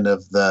fan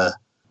of the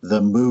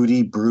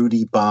moody,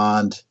 broody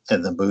Bond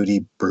and the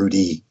moody,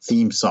 broody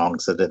theme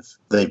songs that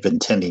they've been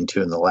tending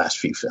to in the last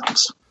few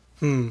films.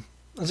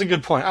 That's a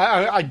good point.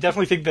 I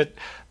definitely think that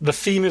the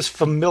theme is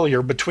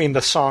familiar between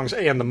the songs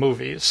and the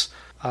movies.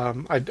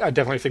 I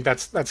definitely think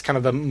that's kind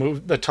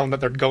of the tone that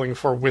they're going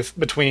for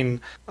between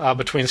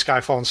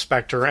Skyfall and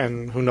Spectre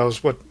and who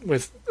knows what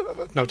with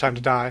No Time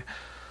to Die.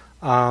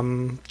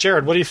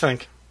 Jared, what do you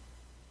think?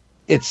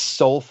 It's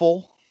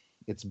soulful.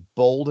 It's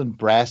bold and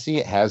brassy.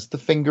 It has the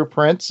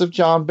fingerprints of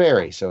John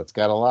Barry, so it's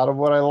got a lot of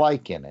what I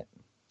like in it.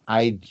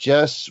 I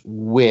just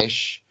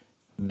wish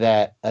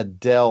that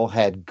Adele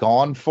had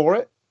gone for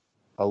it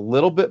a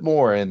little bit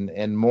more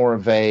and more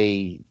of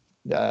a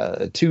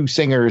 2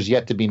 singers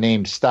yet to be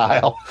named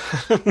style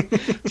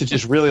to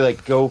just really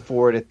like go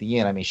for it at the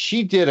end. I mean,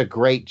 she did a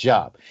great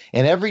job.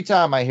 And every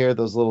time I hear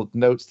those little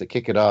notes that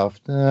kick it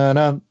off,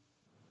 dun,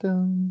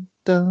 dun,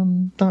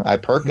 dun, dun, I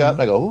perk up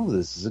and I go, oh,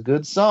 this is a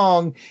good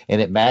song.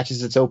 And it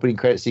matches its opening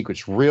credit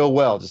sequence real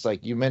well, just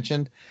like you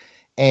mentioned.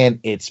 And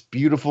it's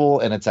beautiful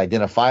and it's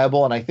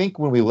identifiable. And I think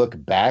when we look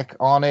back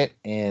on it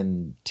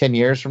in 10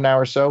 years from now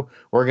or so,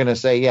 we're going to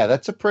say, yeah,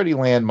 that's a pretty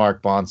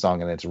landmark Bond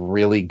song and it's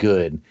really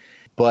good.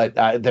 But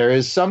there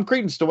is some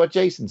credence to what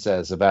Jason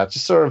says about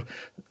just sort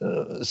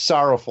of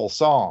sorrowful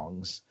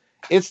songs.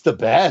 It's the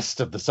best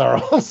of the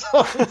sorrowful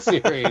song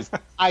series.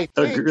 I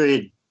think.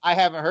 Agreed. I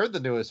haven't heard the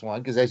newest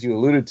one because, as you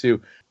alluded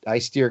to, I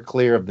steer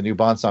clear of the new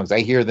Bond songs.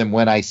 I hear them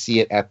when I see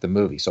it at the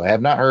movie. So I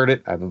have not heard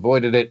it. I've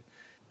avoided it.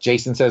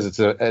 Jason says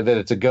that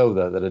it's a go,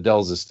 though, that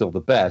Adele's is still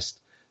the best.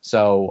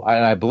 So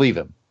I believe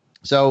him.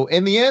 So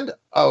in the end,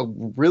 a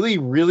really,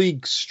 really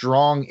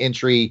strong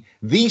entry,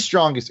 the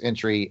strongest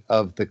entry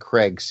of the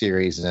Craig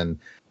series. And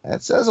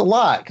that says a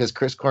lot because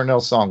Chris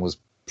Cornell's song was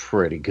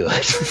pretty good.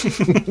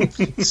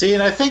 See,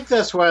 and I think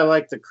that's why I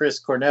like the Chris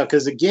Cornell,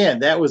 because, again,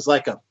 that was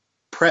like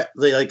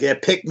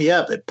it picked me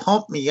up. It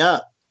pumped me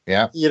up.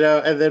 Yeah. You know,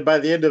 and then by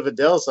the end of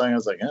Adele's song, I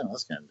was like, oh,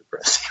 that's kind of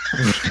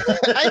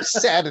depressing. I'm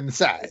sad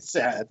inside.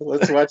 Sad.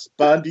 Let's watch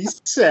Bondy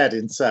sad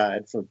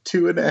inside for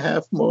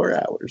 2.5 more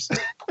hours.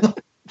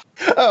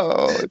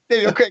 Oh,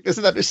 Daniel Craig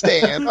doesn't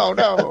understand. Oh,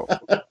 no.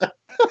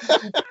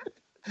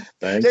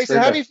 Jason,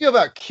 how do you feel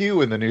about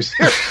Q in the new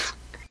series?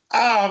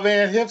 Oh,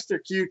 man, hipster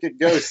Q could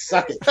go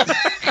suck it.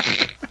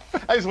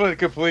 I just want to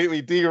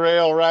completely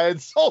derail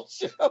Ryan's Soul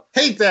Show.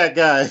 Hate that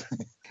guy.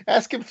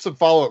 Ask him some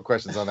follow-up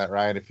questions on that,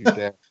 Ryan, if you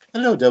can.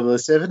 Hello,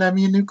 007. I'm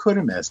your new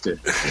quartermaster.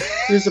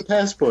 Here's a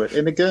passport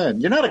and a gun.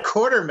 You're not a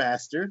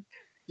quartermaster.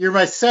 You're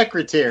my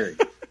secretary.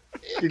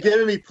 You're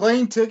giving me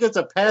plane tickets,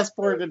 a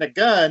passport, and a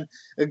gun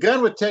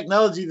with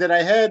technology that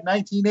I had in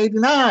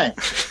 1989.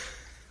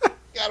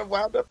 Got him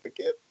wound up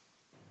again.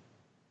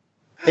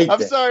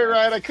 I'm sorry,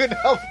 Ryan. I couldn't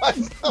help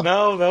myself.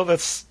 No,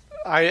 that's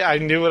I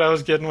knew what I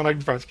was getting when I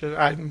brushed it.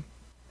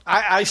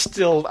 I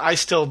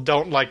still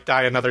don't like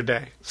Die Another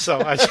Day. So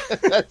I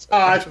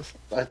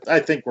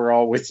think we're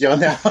all with you on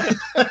that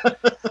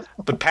one.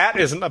 But Pat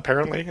isn't,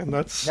 apparently, and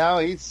that's... No,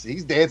 he's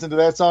dancing to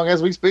that song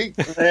as we speak.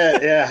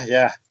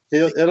 Yeah.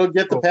 It'll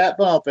get the Pat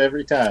bump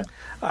every time.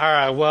 All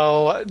right,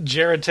 well,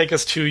 Jared, take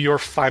us to your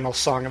final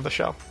song of the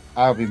show.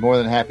 I'll be more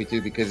than happy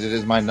to, because it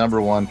is my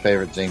number one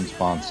favorite James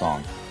Bond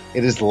song.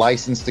 It is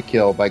License to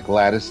Kill by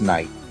Gladys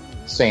Knight,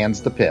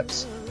 sans the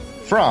Pips,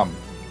 from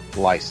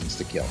License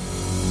to Kill.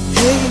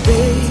 Hey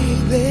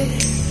baby,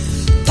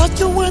 thought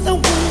you were the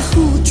one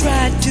who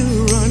tried to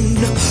run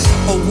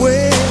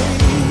away.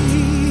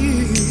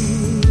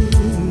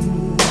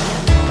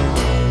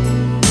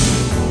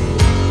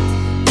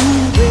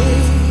 Ooh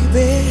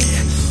baby,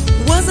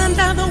 wasn't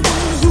I the one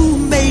who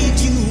made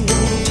you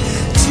want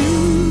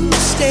to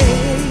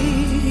stay?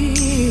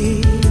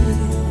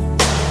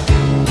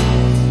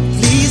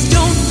 Please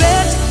don't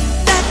bet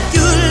that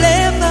you'll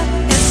ever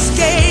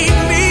escape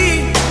me.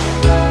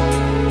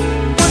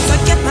 Once I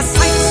get my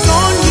sights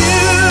on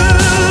you,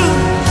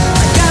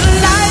 I got a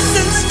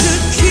license to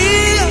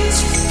kill,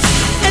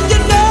 and you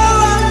know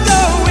I'm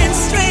going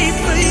straight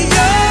for your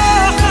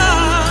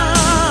heart.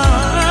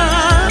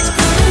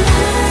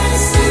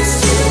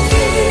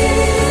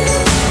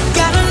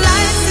 Got a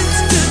license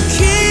to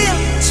kill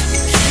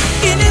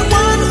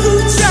anyone who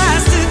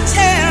tries to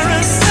tear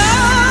us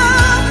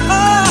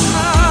apart.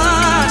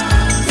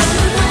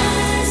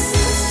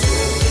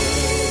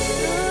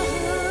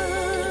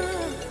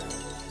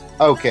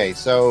 Okay,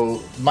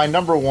 so my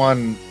number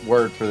one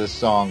word for this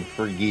song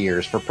for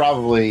years, for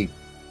probably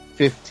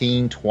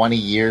 15, 20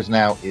 years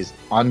now, is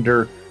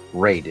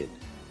underrated.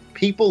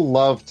 People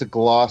love to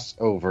gloss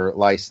over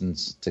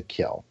License to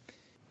Kill.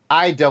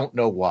 I don't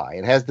know why.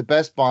 It has the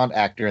best Bond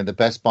actor in the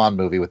best Bond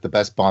movie with the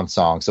best Bond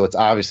song, so it's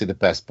obviously the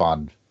best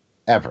Bond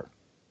ever.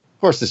 Of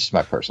course, this is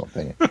my personal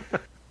opinion.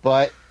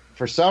 But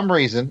for some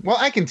reason, well,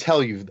 I can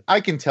tell you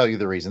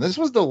the reason. This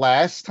was the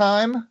last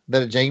time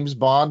that a James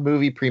Bond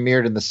movie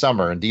premiered in the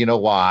summer. And do you know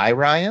why,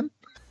 Ryan?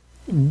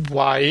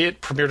 Why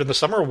it premiered in the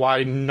summer, or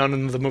why none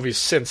of the movies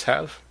since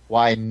have?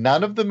 Why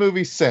none of the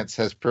movies since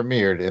has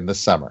premiered in the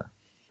summer.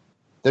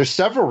 There's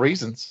several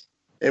reasons.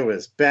 It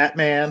was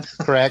Batman.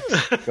 Correct.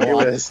 Go It on.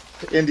 was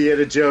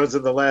Indiana Jones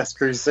and the Last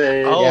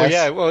Crusade. Oh, Yes.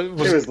 yeah. Well, It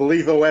was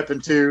Lethal Weapon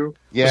 2.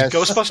 Yes.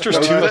 was Ghostbusters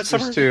 2 that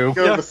summer? Ghostbusters 2.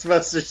 Yeah.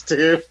 Ghostbusters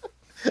 2.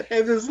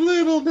 And this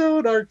little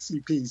known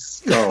artsy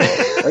piece called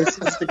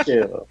License to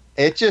Kill.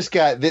 It just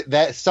got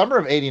that summer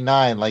of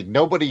 '89. Like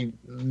nobody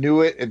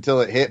knew it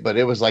until it hit, but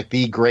it was like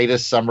the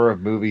greatest summer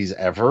of movies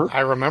ever. I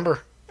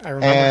remember.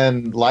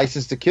 And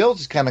License to Kill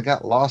just kind of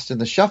got lost in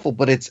the shuffle,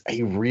 but it's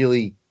a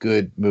really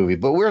good movie.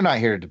 But we're not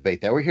here to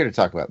debate that. We're here to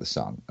talk about the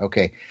song.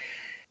 Okay.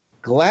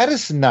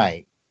 Gladys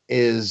Knight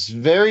is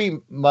very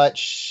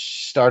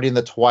much starting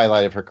the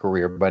twilight of her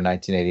career by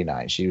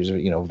 1989. She was,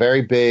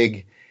 very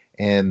big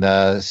in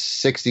the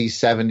 60s,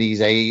 70s,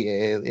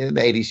 in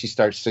the 80s. She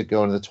starts to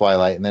go into the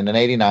twilight. And then in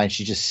 89,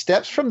 she just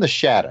steps from the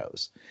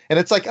shadows. And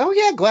it's like, oh,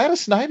 yeah,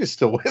 Gladys Knight is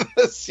still with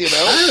us,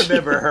 I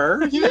remember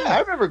her. Yeah, I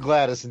remember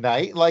Gladys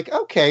Knight. Like,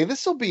 okay,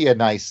 this will be a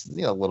nice,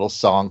 little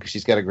song because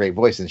she's got a great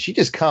voice. And she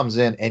just comes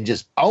in and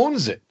just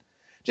owns it.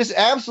 Just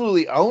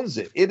absolutely owns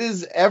it. It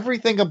is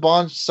everything a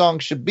Bond song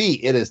should be.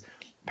 It is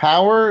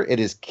power. It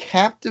is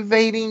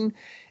captivating.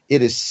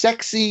 It is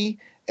sexy.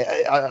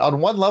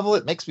 On one level,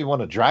 it makes me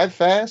want to drive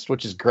fast,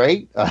 which is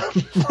great.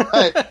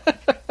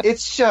 But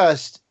it's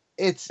just...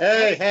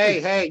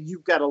 Hey,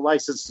 you've got a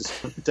license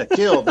to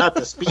kill, not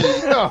to speed.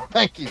 Oh,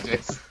 thank you,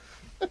 Jason.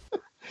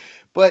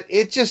 But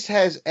it just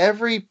has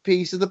every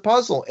piece of the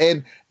puzzle,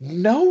 and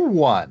no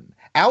one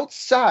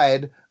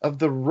outside of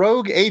the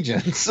rogue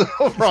agents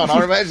over on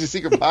Our Majesty's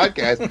Secret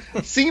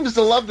Podcast seems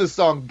to love this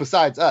song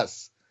besides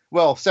us.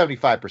 Well,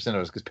 75% of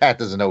us, because Pat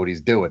doesn't know what he's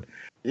doing.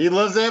 He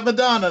loves that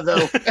Madonna,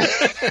 though.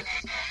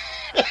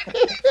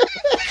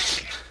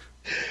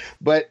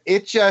 But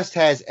it just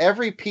has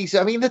every piece.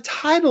 I mean, the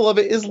title of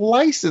it is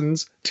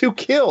License to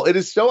Kill. It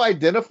is so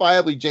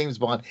identifiably James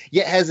Bond,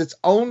 yet has its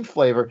own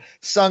flavor,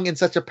 sung in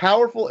such a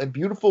powerful and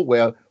beautiful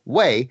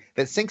way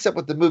that syncs up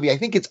with the movie. I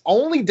think its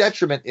only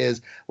detriment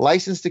is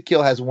License to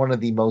Kill has one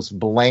of the most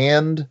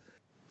bland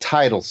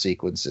title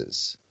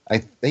sequences. I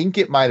think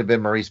it might have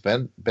been Maurice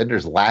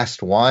Bender's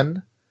last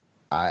one.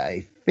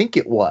 I think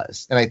it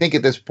was. And I think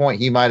at this point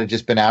he might have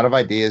just been out of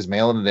ideas,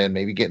 mailing it in,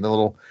 maybe getting a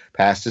little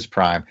past his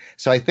prime.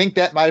 So I think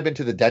that might have been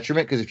to the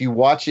detriment, because if you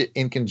watch it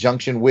in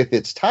conjunction with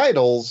its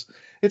titles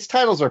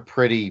are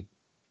pretty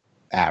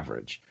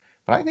average.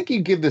 But I think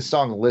you give this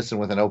song a listen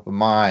with an open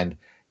mind,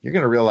 you're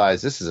going to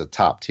realize this is a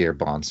top tier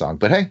Bond song.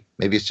 But hey,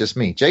 maybe it's just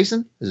me.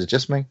 Jason, is it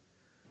just me?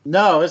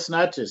 No, it's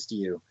not just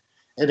you.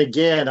 And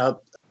again,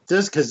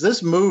 the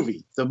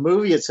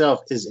movie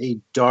itself is a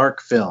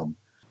dark film.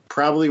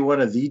 Probably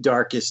one of the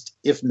darkest,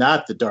 if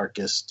not the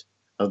darkest,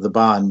 of the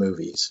Bond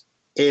movies.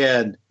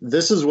 And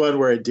this is one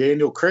where a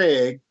Daniel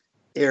Craig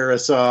era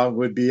song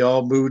would be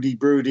all moody,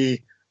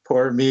 broody.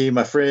 Poor me,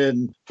 my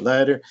friend,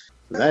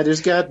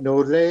 ladder's got no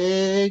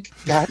leg.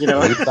 Got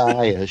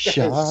by a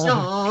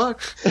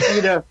shark.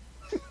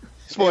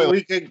 Spoiler.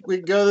 We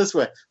could go this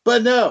way.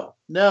 But no,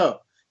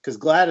 because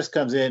Gladys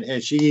comes in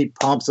and she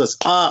pumps us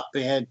up,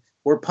 and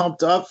we're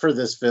pumped up for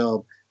this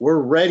film. we're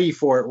ready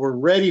for it. We're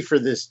ready for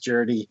this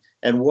journey,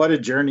 and what a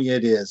journey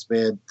it is,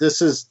 man.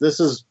 This is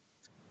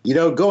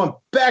going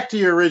back to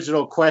your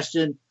original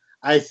question.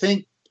 I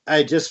think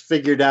I just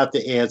figured out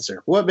the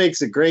answer. What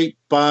makes a great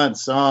Bond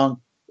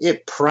song?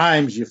 It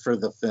primes you for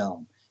the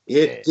film.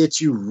 It gets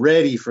you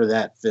ready for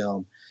that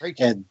film.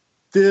 And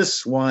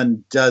this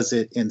one does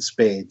it in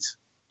spades.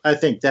 I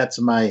think that's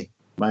my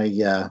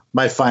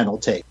final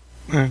take.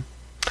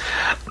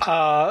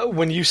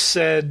 When you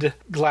said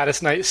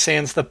Gladys Knight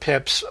sans the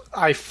Pips,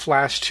 I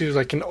flashed to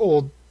like an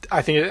old,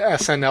 I think,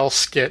 SNL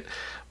skit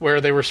where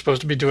they were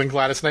supposed to be doing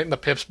Gladys Knight and the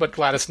Pips, but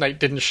Gladys Knight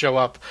didn't show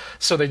up,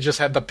 so they just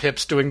had the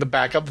Pips doing the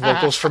backup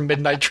vocals from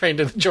Midnight Train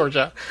to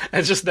Georgia. And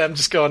it's just them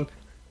just going,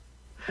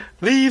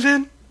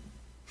 leaving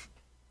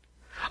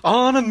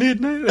on a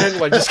midnight, and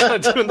like just kind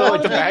of doing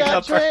the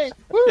backup.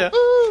 Yeah.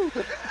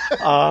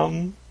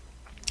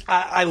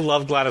 I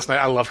love Gladys Knight.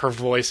 I love her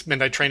voice.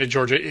 Midnight Train to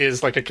Georgia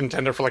is like a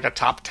contender for like a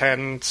top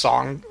 10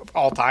 song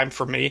all time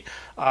for me.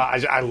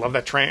 I love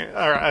that train.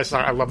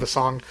 I love the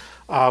song.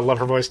 Love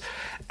her voice.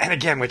 And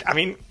again,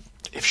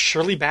 if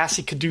Shirley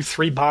Bassey could do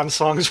 3 Bond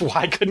songs,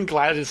 why couldn't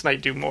Gladys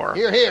Knight do more?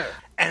 Here.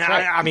 And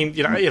right.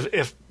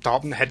 If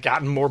Dalton had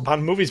gotten more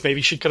Bond movies,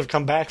 maybe she could have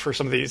come back for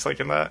some of these, like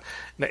in the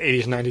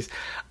 80s and 90s.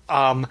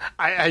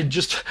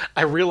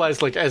 I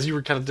realized, like, as you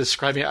were kind of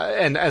describing,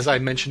 and as I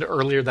mentioned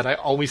earlier, that I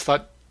always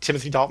thought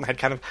Timothy Dalton had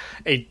kind of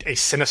a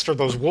sinister,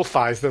 those wolf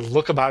eyes, the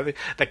look about it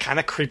that kind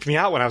of creeped me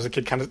out when I was a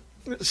kid, kind of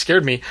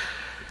scared me.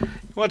 You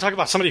want to talk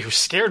about somebody who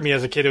scared me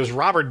as a kid? It was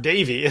Robert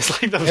Davey.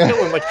 It's like the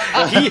villain. Like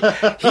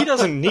he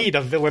doesn't need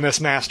a villainous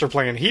master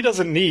plan. He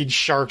doesn't need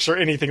sharks or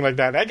anything like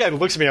that. That guy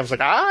looks at me. I was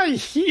like,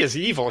 he is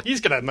evil.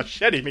 He's gonna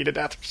machete me to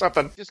death or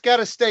something. Just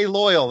gotta stay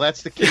loyal.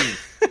 That's the key.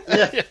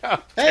 Yeah.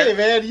 Hey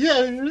man,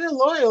 you're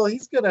loyal.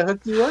 He's gonna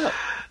hook you up.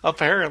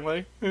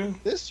 Apparently, yeah.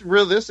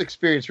 This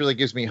experience really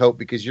gives me hope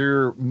because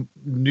you're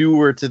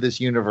newer to this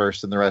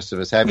universe than the rest of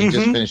us, having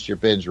just finished your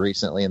binge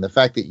recently, and the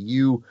fact that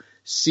you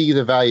see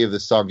the value of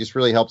this song just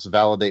really helps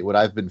validate what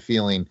I've been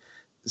feeling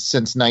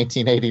since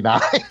 1989.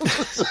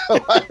 So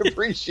I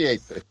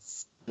appreciate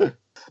this.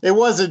 It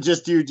wasn't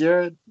just you,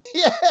 Jared.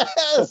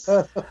 Yes.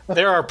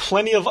 There are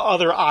plenty of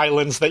other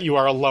islands that you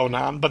are alone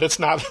on, but it's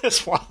not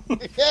this one.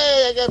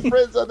 Hey, I got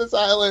friends on this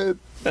island.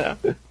 Yeah.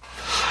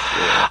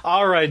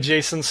 All right,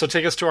 Jason, so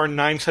take us to our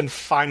 9th and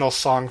final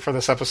song for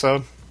this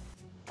episode.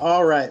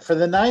 All right, for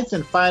the 9th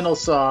and final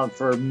song,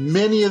 for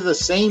many of the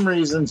same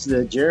reasons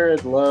that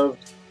Jared loved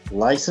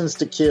License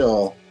to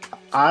Kill,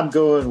 I'm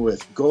going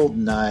with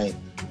Goldeneye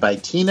by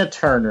Tina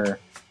Turner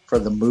for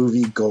the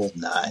movie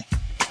Goldeneye.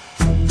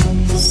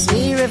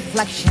 See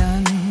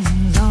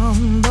reflections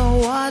on the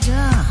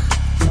water,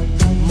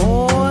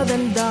 more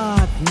than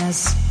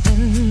darkness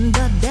in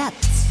the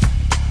depths.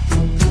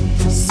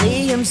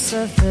 See him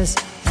surface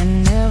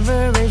in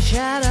every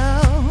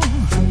shadow.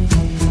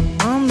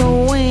 On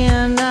the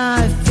wind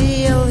I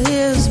feel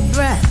his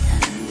breath.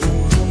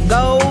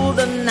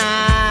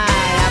 Goldeneye,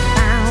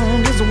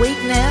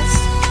 weakness.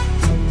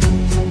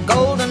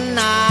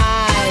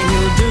 Goldeneye,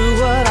 he'll do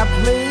what I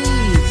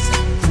please.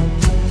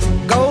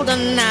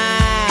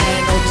 Goldeneye,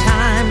 no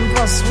time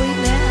for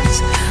sweetness,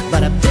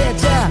 but a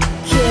bitter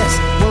kiss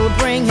will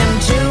bring him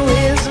to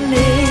his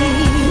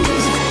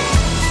knees.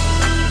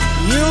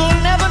 You'll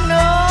never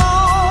know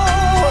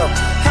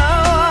how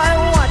I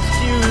watched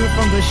you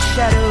from the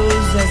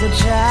shadows as a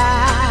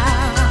child.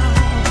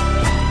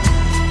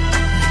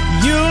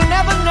 You'll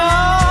never know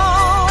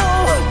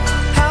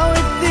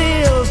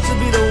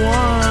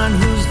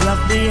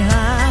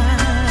behind.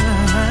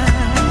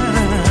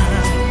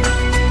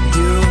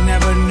 You'll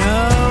never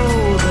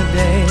know the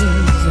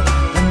days,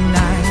 the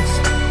nights,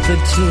 the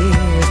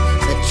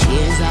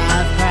tears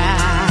I've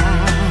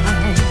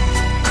cried.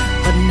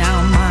 But now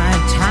my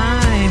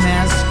time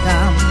has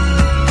come,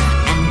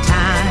 and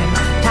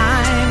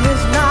time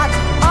is not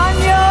on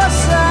your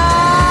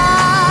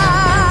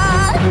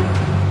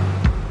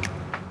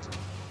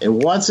side. And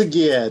once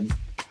again,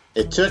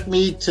 it took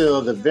me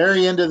till the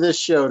very end of this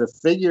show to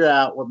figure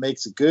out what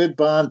makes a good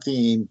Bond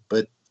theme,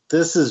 but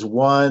this is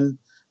one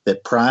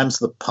that primes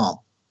the pump.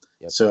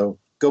 Yep. So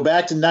go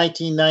back to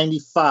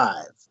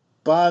 1995.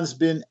 Bond's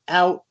been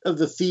out of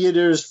the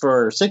theaters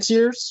for 6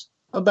 years,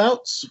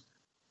 abouts.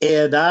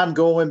 And I'm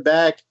going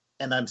back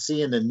and I'm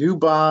seeing a new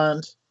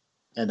Bond,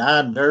 and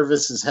I'm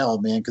nervous as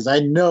hell, man, because I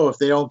know if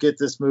they don't get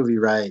this movie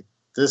right,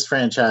 this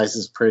franchise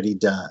is pretty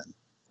done.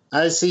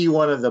 I see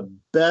one of the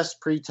best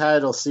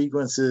pre-title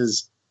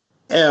sequences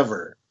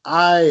ever.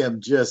 I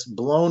am just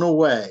blown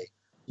away.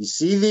 You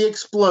see the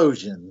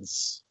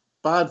explosions.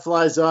 Bond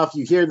flies off.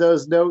 You hear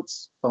those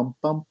notes. Bump,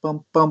 bump,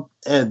 bump, bump.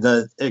 And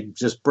it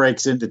just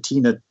breaks into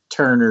Tina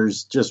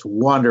Turner's just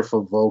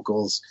wonderful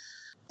vocals.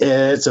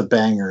 It's a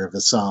banger of a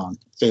song.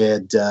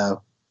 And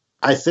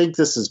I think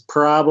this is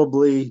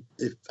probably,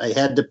 if I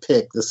had to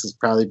pick, this is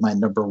probably my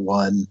number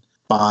 1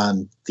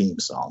 Bond theme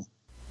song.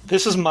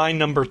 This is my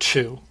number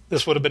 2.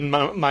 This would have been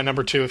my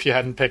number 2 if you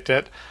hadn't picked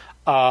it.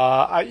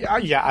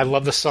 I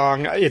love the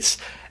song.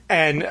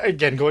 And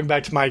again, going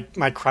back to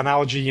my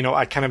chronology,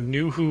 I kind of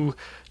knew who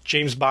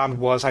James Bond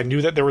was. I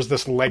knew that there was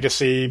this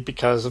legacy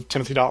because of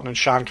Timothy Dalton and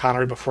Sean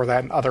Connery before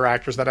that, and other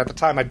actors that at the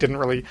time I didn't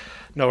really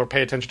know or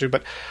pay attention to.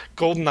 But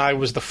GoldenEye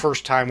was the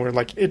first time where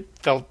like it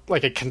felt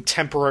like a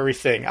contemporary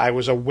thing. I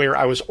was aware.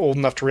 I was old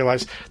enough to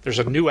realize there's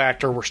a new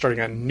actor. We're starting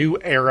a new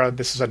era.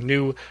 This is a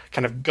new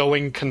kind of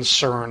going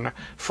concern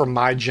for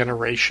my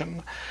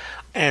generation.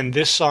 And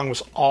this song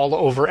was all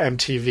over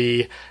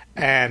MTV.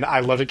 And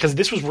I loved it because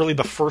this was really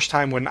the first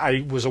time when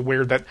I was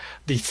aware that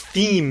the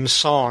theme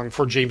song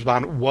for James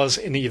Bond was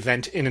an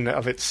event in and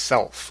of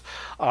itself.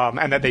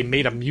 And that they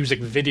made a music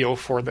video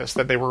for this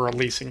that they were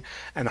releasing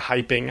and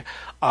hyping.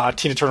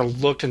 Tina Turner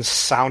looked and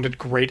sounded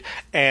great.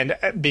 And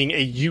being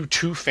a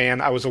U2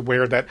 fan, I was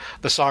aware that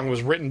the song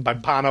was written by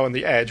Bono and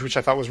The Edge, which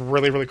I thought was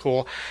really, really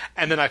cool.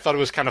 And then I thought it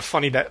was kind of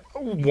funny that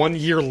 1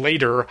 year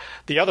later,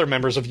 the other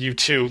members of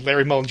U2,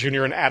 Larry Mullen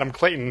Jr. and Adam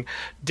Clayton,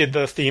 did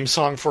the theme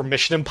song for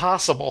Mission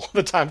Impossible,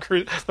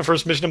 the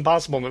first Mission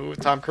Impossible movie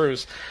with Tom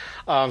Cruise.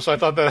 So I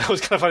thought that was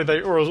kind of funny.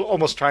 They were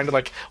almost trying to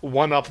like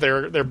one up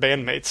their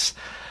bandmates.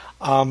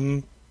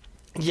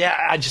 Yeah,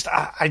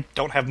 I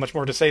don't have much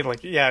more to say.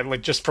 Like, yeah,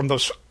 like just from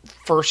those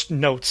first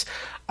notes,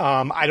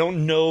 I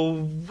don't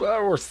know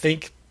or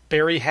think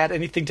Barry had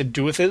anything to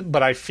do with it,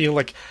 but I feel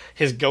like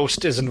his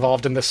ghost is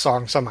involved in this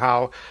song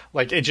somehow.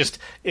 Like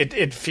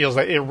it feels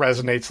like it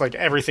resonates. Like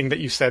everything that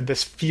you said,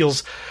 this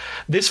feels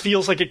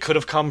like it could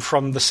have come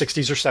from the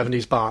 60s or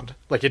 70s Bond.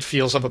 Like it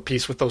feels of a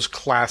piece with those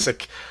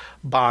classic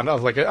Bond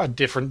of like a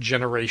different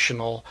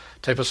generational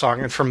type of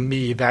song, and for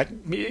me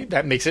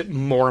that makes it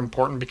more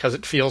important because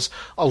it feels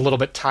a little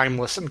bit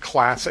timeless and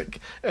classic,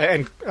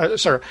 and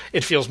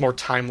it feels more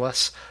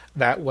timeless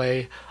that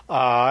way.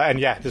 And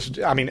yeah,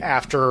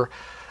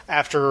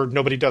 after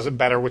Nobody Does It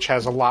Better, which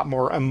has a lot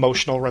more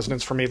emotional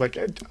resonance for me, like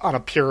on a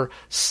pure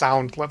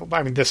sound level.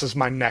 I mean, this is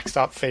my next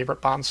up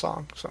favorite Bond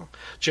song. So,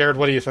 Jared,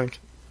 what do you think?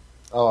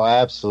 Oh,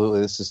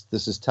 absolutely.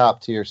 This is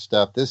top tier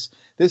stuff. This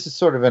is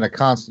sort of in a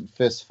constant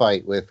fist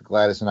fight with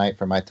Gladys Knight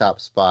for my top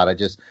spot.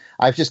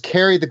 I've just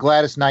carried the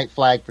Gladys Knight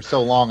flag for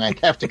so long, I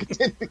have to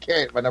continue to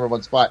carry it my number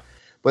one spot.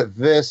 But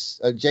this,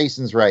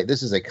 Jason's right.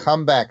 This is a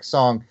comeback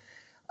song.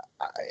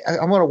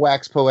 I want to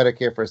wax poetic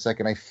here for a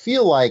second. I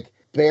feel like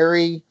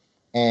Barry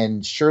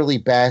and Shirley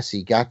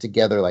Bassey got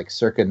together like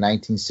circa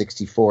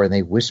 1964, and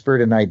they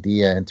whispered an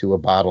idea into a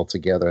bottle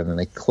together, and then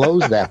they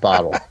closed that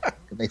bottle,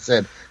 and they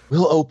said,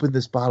 "We'll open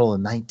this bottle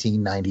in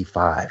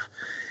 1995."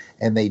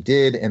 And they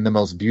did, and the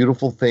most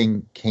beautiful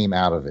thing came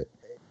out of it.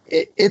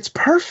 It's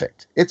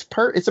perfect. It's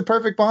a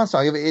perfect Bond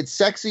song. It's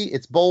sexy,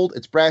 it's bold,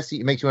 it's brassy,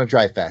 it makes you want to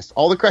drive fast.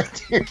 All the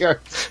criteria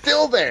are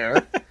still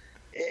there.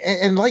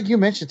 And like you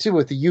mentioned, too,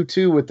 with the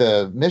U2, with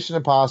the Mission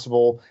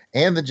Impossible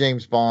and the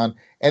James Bond.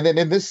 And then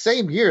in this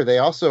same year, they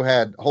also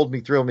had Hold Me,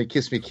 Thrill Me,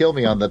 Kiss Me, Kill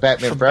Me on the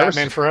Batman Forever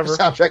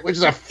soundtrack, which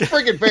is a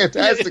friggin'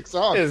 fantastic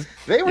song.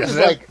 They were just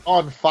like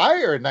on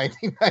fire in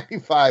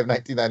 1995,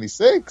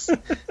 1996.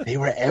 They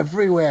were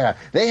everywhere.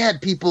 They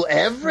had people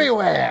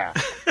everywhere.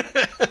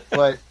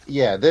 But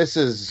yeah, this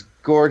is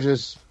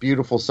gorgeous,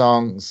 beautiful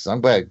song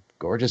sung by a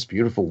gorgeous,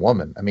 beautiful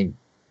woman. I mean,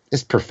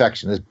 it's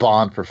perfection. It's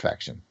Bond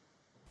perfection.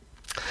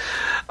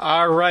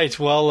 All right.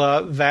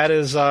 Well, that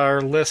is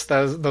our list.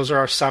 Those are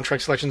our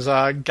soundtrack selections.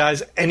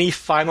 Guys, any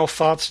final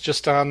thoughts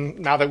just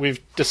on, now that we've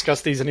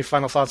discussed these, any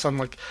final thoughts on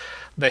like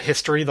the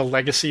history, the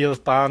legacy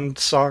of Bond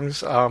songs?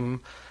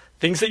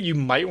 Things that you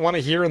might want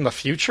to hear in the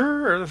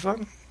future? Or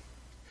something?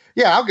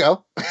 Yeah, I'll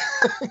go.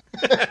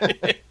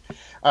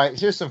 All right,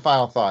 here's some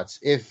final thoughts.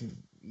 If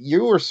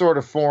you were sort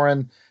of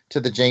foreign to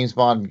the James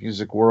Bond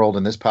music world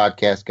and this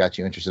podcast got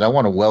you interested, I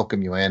want to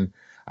welcome you in.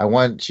 I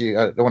want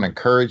to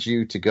encourage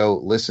you to go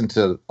listen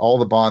to all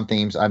the Bond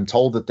themes. I'm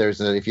told that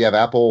if you have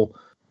Apple,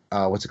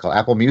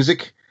 Apple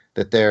Music,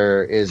 that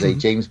there is a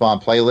James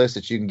Bond playlist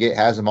that you can get,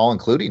 has them all,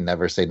 including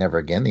Never Say Never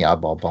Again, the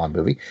oddball Bond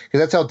movie, because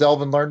that's how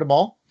Delvin learned them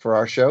all for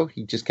our show.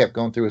 He just kept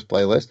going through his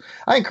playlist.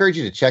 I encourage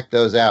you to check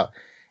those out.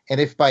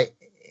 And if by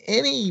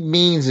any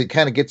means it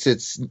kind of gets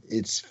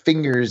its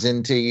fingers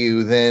into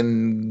you,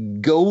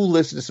 then go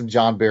listen to some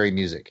John Barry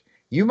music.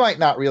 You might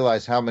not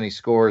realize how many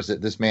scores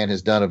that this man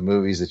has done of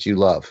movies that you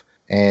love.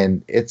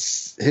 And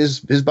it's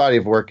his body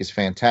of work is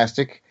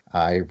fantastic.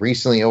 I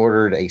recently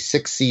ordered a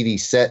 6 CD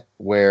set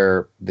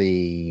where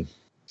the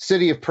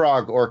City of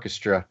Prague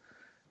Orchestra,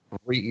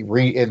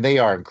 and they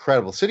are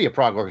incredible. City of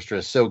Prague Orchestra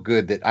is so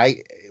good that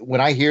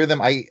when I hear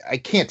them, I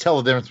can't tell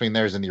the difference between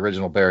theirs and the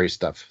original Barry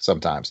stuff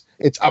sometimes.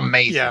 It's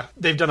amazing. Yeah,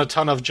 they've done a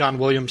ton of John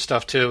Williams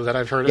stuff too that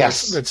I've heard.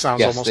 Yes. It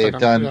sounds almost they've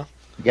like done. Yeah.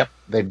 Yep,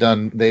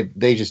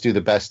 they just do the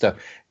best stuff.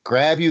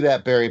 Grab you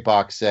that Barry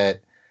box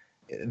set.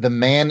 The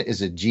man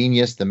is a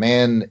genius. The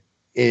man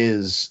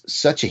is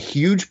such a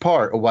huge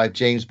part of why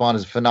James Bond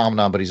is a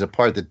phenomenon, but he's a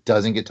part that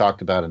doesn't get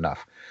talked about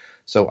enough.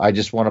 So I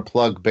just want to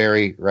plug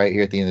Barry right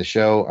here at the end of the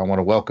show. I want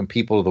to welcome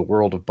people to the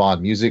world of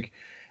Bond music.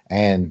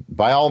 And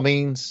by all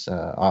means,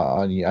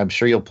 I'm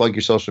sure you'll plug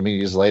your social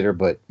medias later,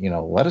 but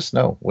let us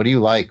know. What do you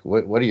like?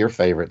 What are your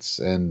favorites?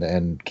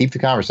 And keep the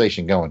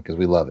conversation going because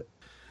we love it.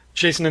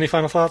 Jason, any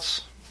final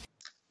thoughts?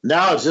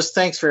 No, just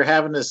thanks for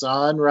having us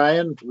on,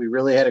 Ryan. We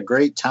really had a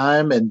great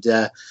time. And,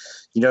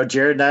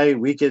 Jared and I,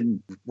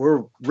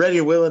 we're ready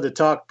and willing to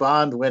talk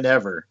Bond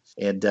whenever.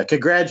 And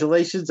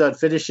congratulations on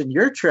finishing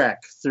your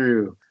track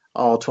through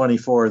all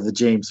 24 of the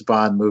James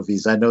Bond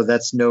movies. I know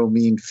that's no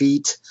mean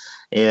feat.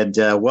 And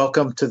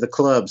welcome to the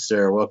club,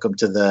 sir. Welcome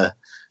to the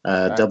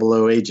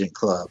 00 Agent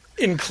Club.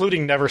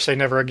 Including Never Say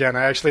Never Again.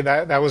 I actually,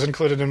 that was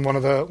included in one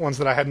of the ones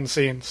that I hadn't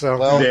seen. So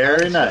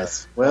very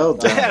nice. Well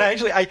done. And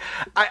actually, I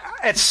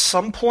at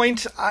some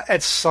point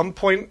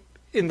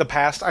in the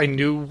past, I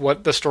knew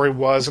what the story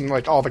was and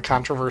like all the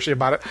controversy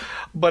about it,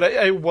 but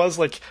I was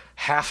like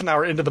half an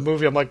hour into the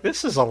movie. I'm like,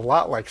 this is a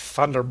lot like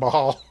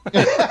Thunderball.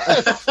 Wait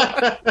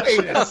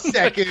a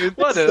second.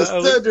 What It's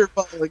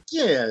Thunderball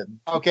again.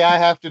 Okay, I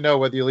have to know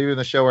whether you're leaving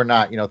the show or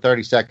not.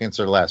 30 seconds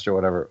or less or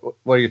whatever.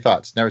 What are your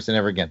thoughts? Never Say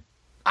Never Again.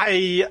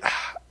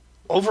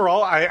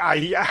 Overall,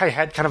 I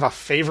had kind of a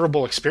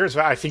favorable experience.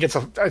 I think it's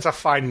a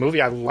fine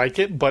movie. I like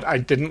it, but I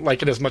didn't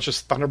like it as much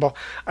as Thunderball.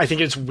 I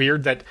think it's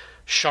weird that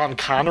Sean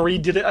Connery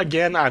did it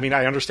again. I mean,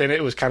 I understand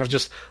it was kind of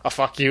just a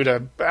fuck you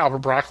to Albert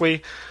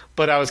Broccoli,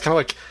 but I was kind of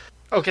like,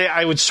 okay,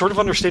 I would sort of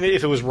understand it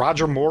if it was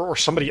Roger Moore or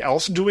somebody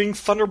else doing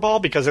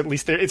Thunderball, because at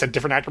least it's a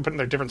different actor putting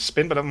their different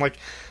spin, but I'm like,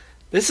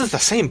 this is the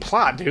same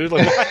plot, dude.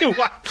 Like,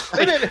 why?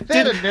 They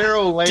had a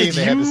narrow lane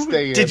they had to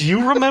stay in. Did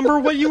you remember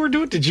what you were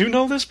doing? Did you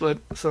know this? They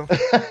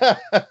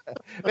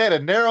had a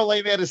narrow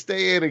lane they had to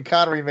stay in, and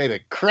Connery made a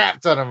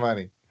crap ton of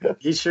money.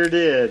 He sure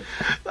did.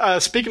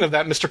 Speaking of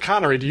that, Mr.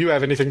 Connery, do you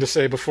have anything to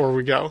say before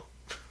we go?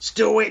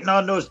 Still waiting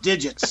on those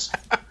digits.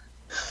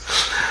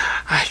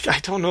 I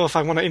don't know if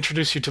I want to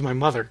introduce you to my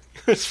mother.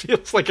 It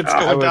feels like it's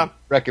I going would down.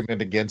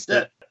 recommend against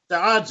it. The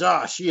odds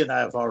are she and I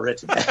have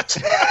already met.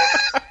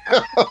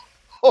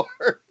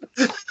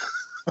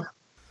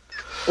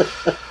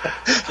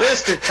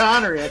 Mr.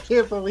 Connery, I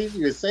can't believe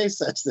you would say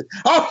such thing.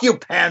 Oh, you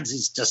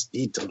pansies just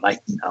need to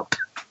lighten up.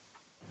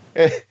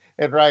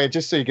 And Ryan,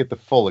 just so you get the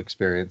full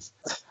experience.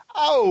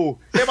 Oh,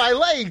 am I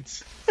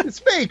late?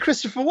 It's me,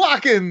 Christopher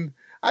Walken.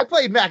 I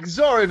played Max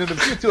Zorin in A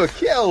View to a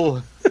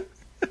Kill.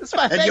 It's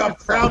my favorite. And you're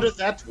proud of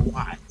that?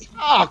 Why?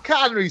 Oh,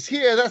 Connery's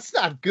here. That's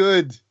not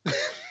good.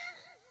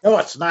 No,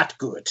 it's not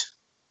good.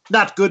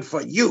 Not good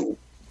for you.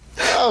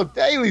 Oh,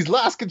 Daly's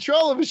lost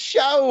control of his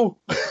show.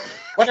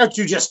 Why don't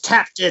you just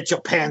tap dance your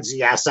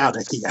pansy ass out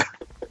of here?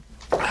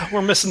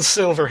 We're missing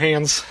Silver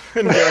Hands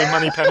and Gary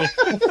Moneypenny.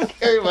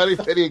 Gary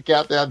Moneypenny and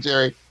Countdown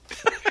Jerry.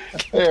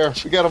 There,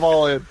 we got them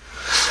all in.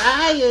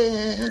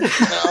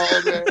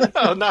 Oh, man.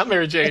 Oh, not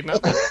Mary Jane. No.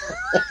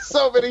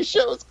 So many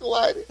shows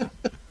colliding.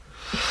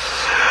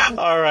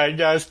 All right,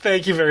 guys.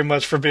 Thank you very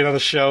much for being on the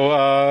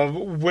show.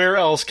 Where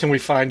else can we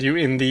find you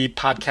in the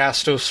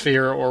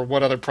podcastosphere, or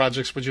what other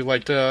projects would you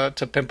like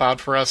to pimp out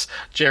for us?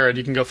 Jared,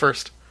 you can go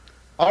first.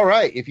 All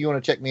right. If you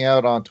want to check me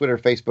out on Twitter,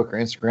 Facebook, or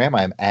Instagram,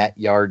 I'm at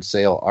Yard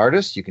Sale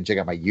Artist. You can check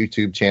out my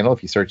YouTube channel.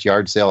 If you search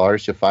Yard Sale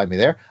Artist, you'll find me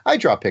there. I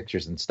draw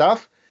pictures and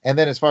stuff. And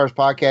then as far as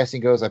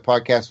podcasting goes, I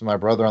podcast with my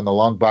brother on the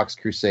Long Box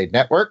Crusade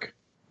Network.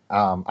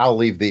 I'll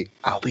leave the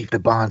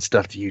Bond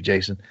stuff to you,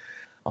 Jason.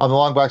 On the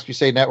Long Box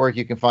Crusade Network,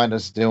 you can find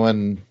us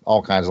doing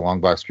all kinds of Long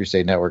Box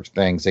Crusade Network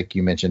things. Like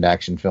you mentioned,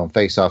 Action Film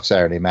Face-Off,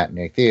 Saturday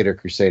Matinee Theater,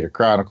 Crusader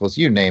Chronicles,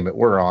 you name it,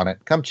 we're on it.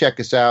 Come check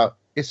us out.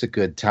 It's a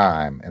good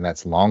time. And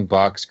that's Long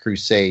Box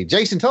Crusade.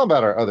 Jason, tell them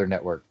about our other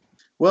network.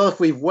 Well, if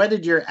we've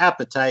whetted your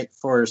appetite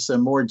for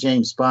some more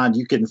James Bond,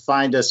 you can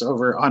find us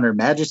over on Her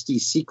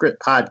Majesty's Secret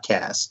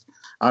Podcast.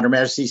 On Her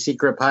Majesty's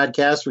Secret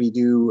Podcast, we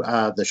do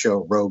the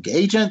show Rogue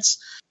Agents.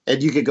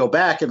 And you could go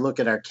back and look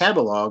at our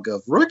catalog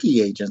of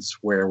Rookie Agents,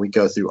 where we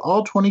go through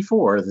all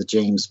 24 of the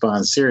James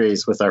Bond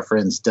series with our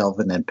friends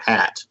Delvin and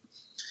Pat.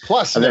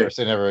 Plus, Never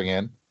Say Never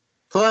Again.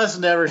 Plus,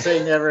 Never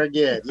Say Never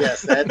Again.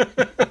 Yes,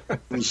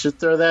 we should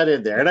throw that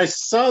in there. And I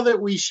saw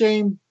that we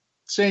shame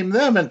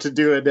them into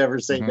doing Never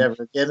Say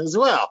Never Again as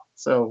well.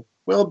 So,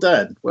 well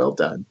done. Well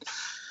done.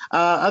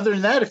 Other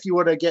than that, if you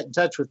want to get in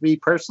touch with me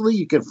personally,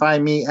 you can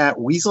find me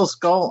at Weasel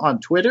Skull on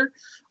Twitter,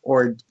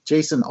 or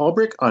Jason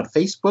Ulbrich on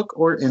Facebook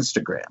or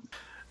Instagram.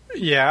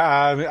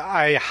 Yeah,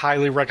 I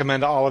highly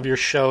recommend all of your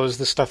shows,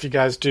 the stuff you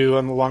guys do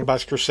on the Long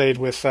Box Crusade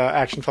with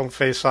Action Film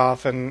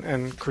Face-Off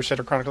and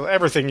Crusader Chronicles.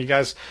 Everything you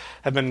guys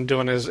have been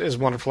doing is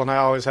wonderful, and I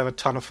always have a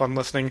ton of fun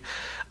listening.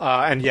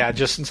 And yeah,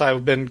 just since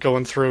I've been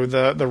going through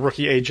the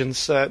Rookie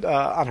Agents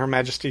on Her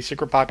Majesty's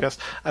Secret Podcast,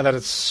 I thought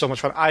it's so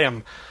much fun. I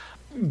am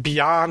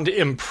beyond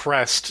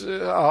impressed,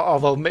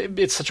 although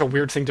it's such a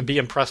weird thing to be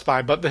impressed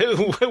by, but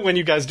when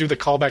you guys do the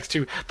callbacks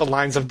to the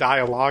lines of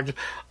dialogue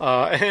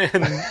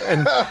and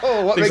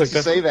what makes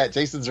you say that?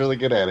 Jason's really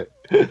good at it.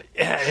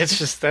 Yeah, it's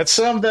just that's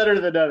some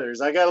better than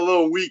others. I got a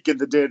little weak in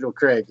the Daniel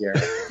Craig here.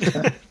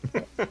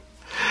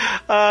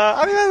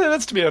 I mean,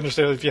 that's to be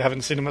understood if you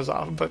haven't seen him as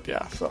often, but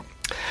yeah. So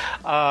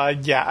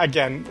yeah,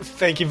 again,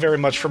 thank you very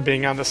much for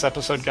being on this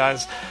episode,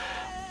 guys.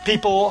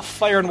 People,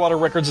 Fire and Water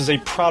Records is a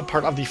proud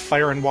part of the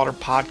Fire and Water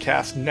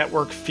Podcast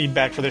Network.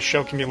 Feedback for this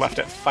show can be left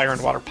at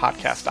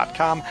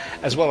fireandwaterpodcast.com,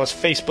 as well as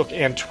Facebook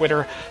and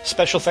Twitter.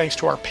 Special thanks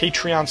to our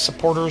Patreon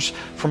supporters.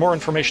 For more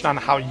information on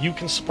how you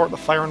can support the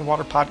Fire and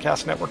Water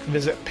Podcast Network,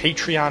 visit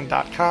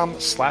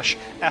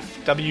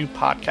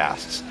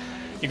patreon.com/FWPodcasts.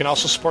 You can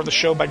also support the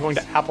show by going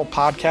to Apple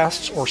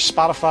Podcasts or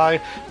Spotify,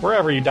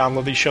 wherever you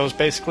download these shows,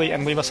 basically,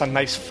 and leave us a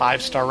nice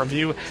 5-star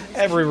review.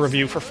 Every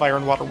review for Fire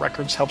and Water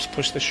Records helps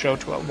push the show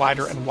to a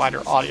wider and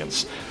wider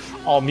audience.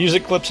 All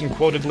music clips and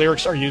quoted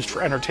lyrics are used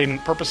for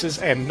entertainment purposes,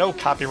 and no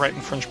copyright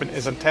infringement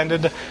is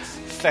intended.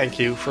 Thank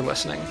you for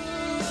listening.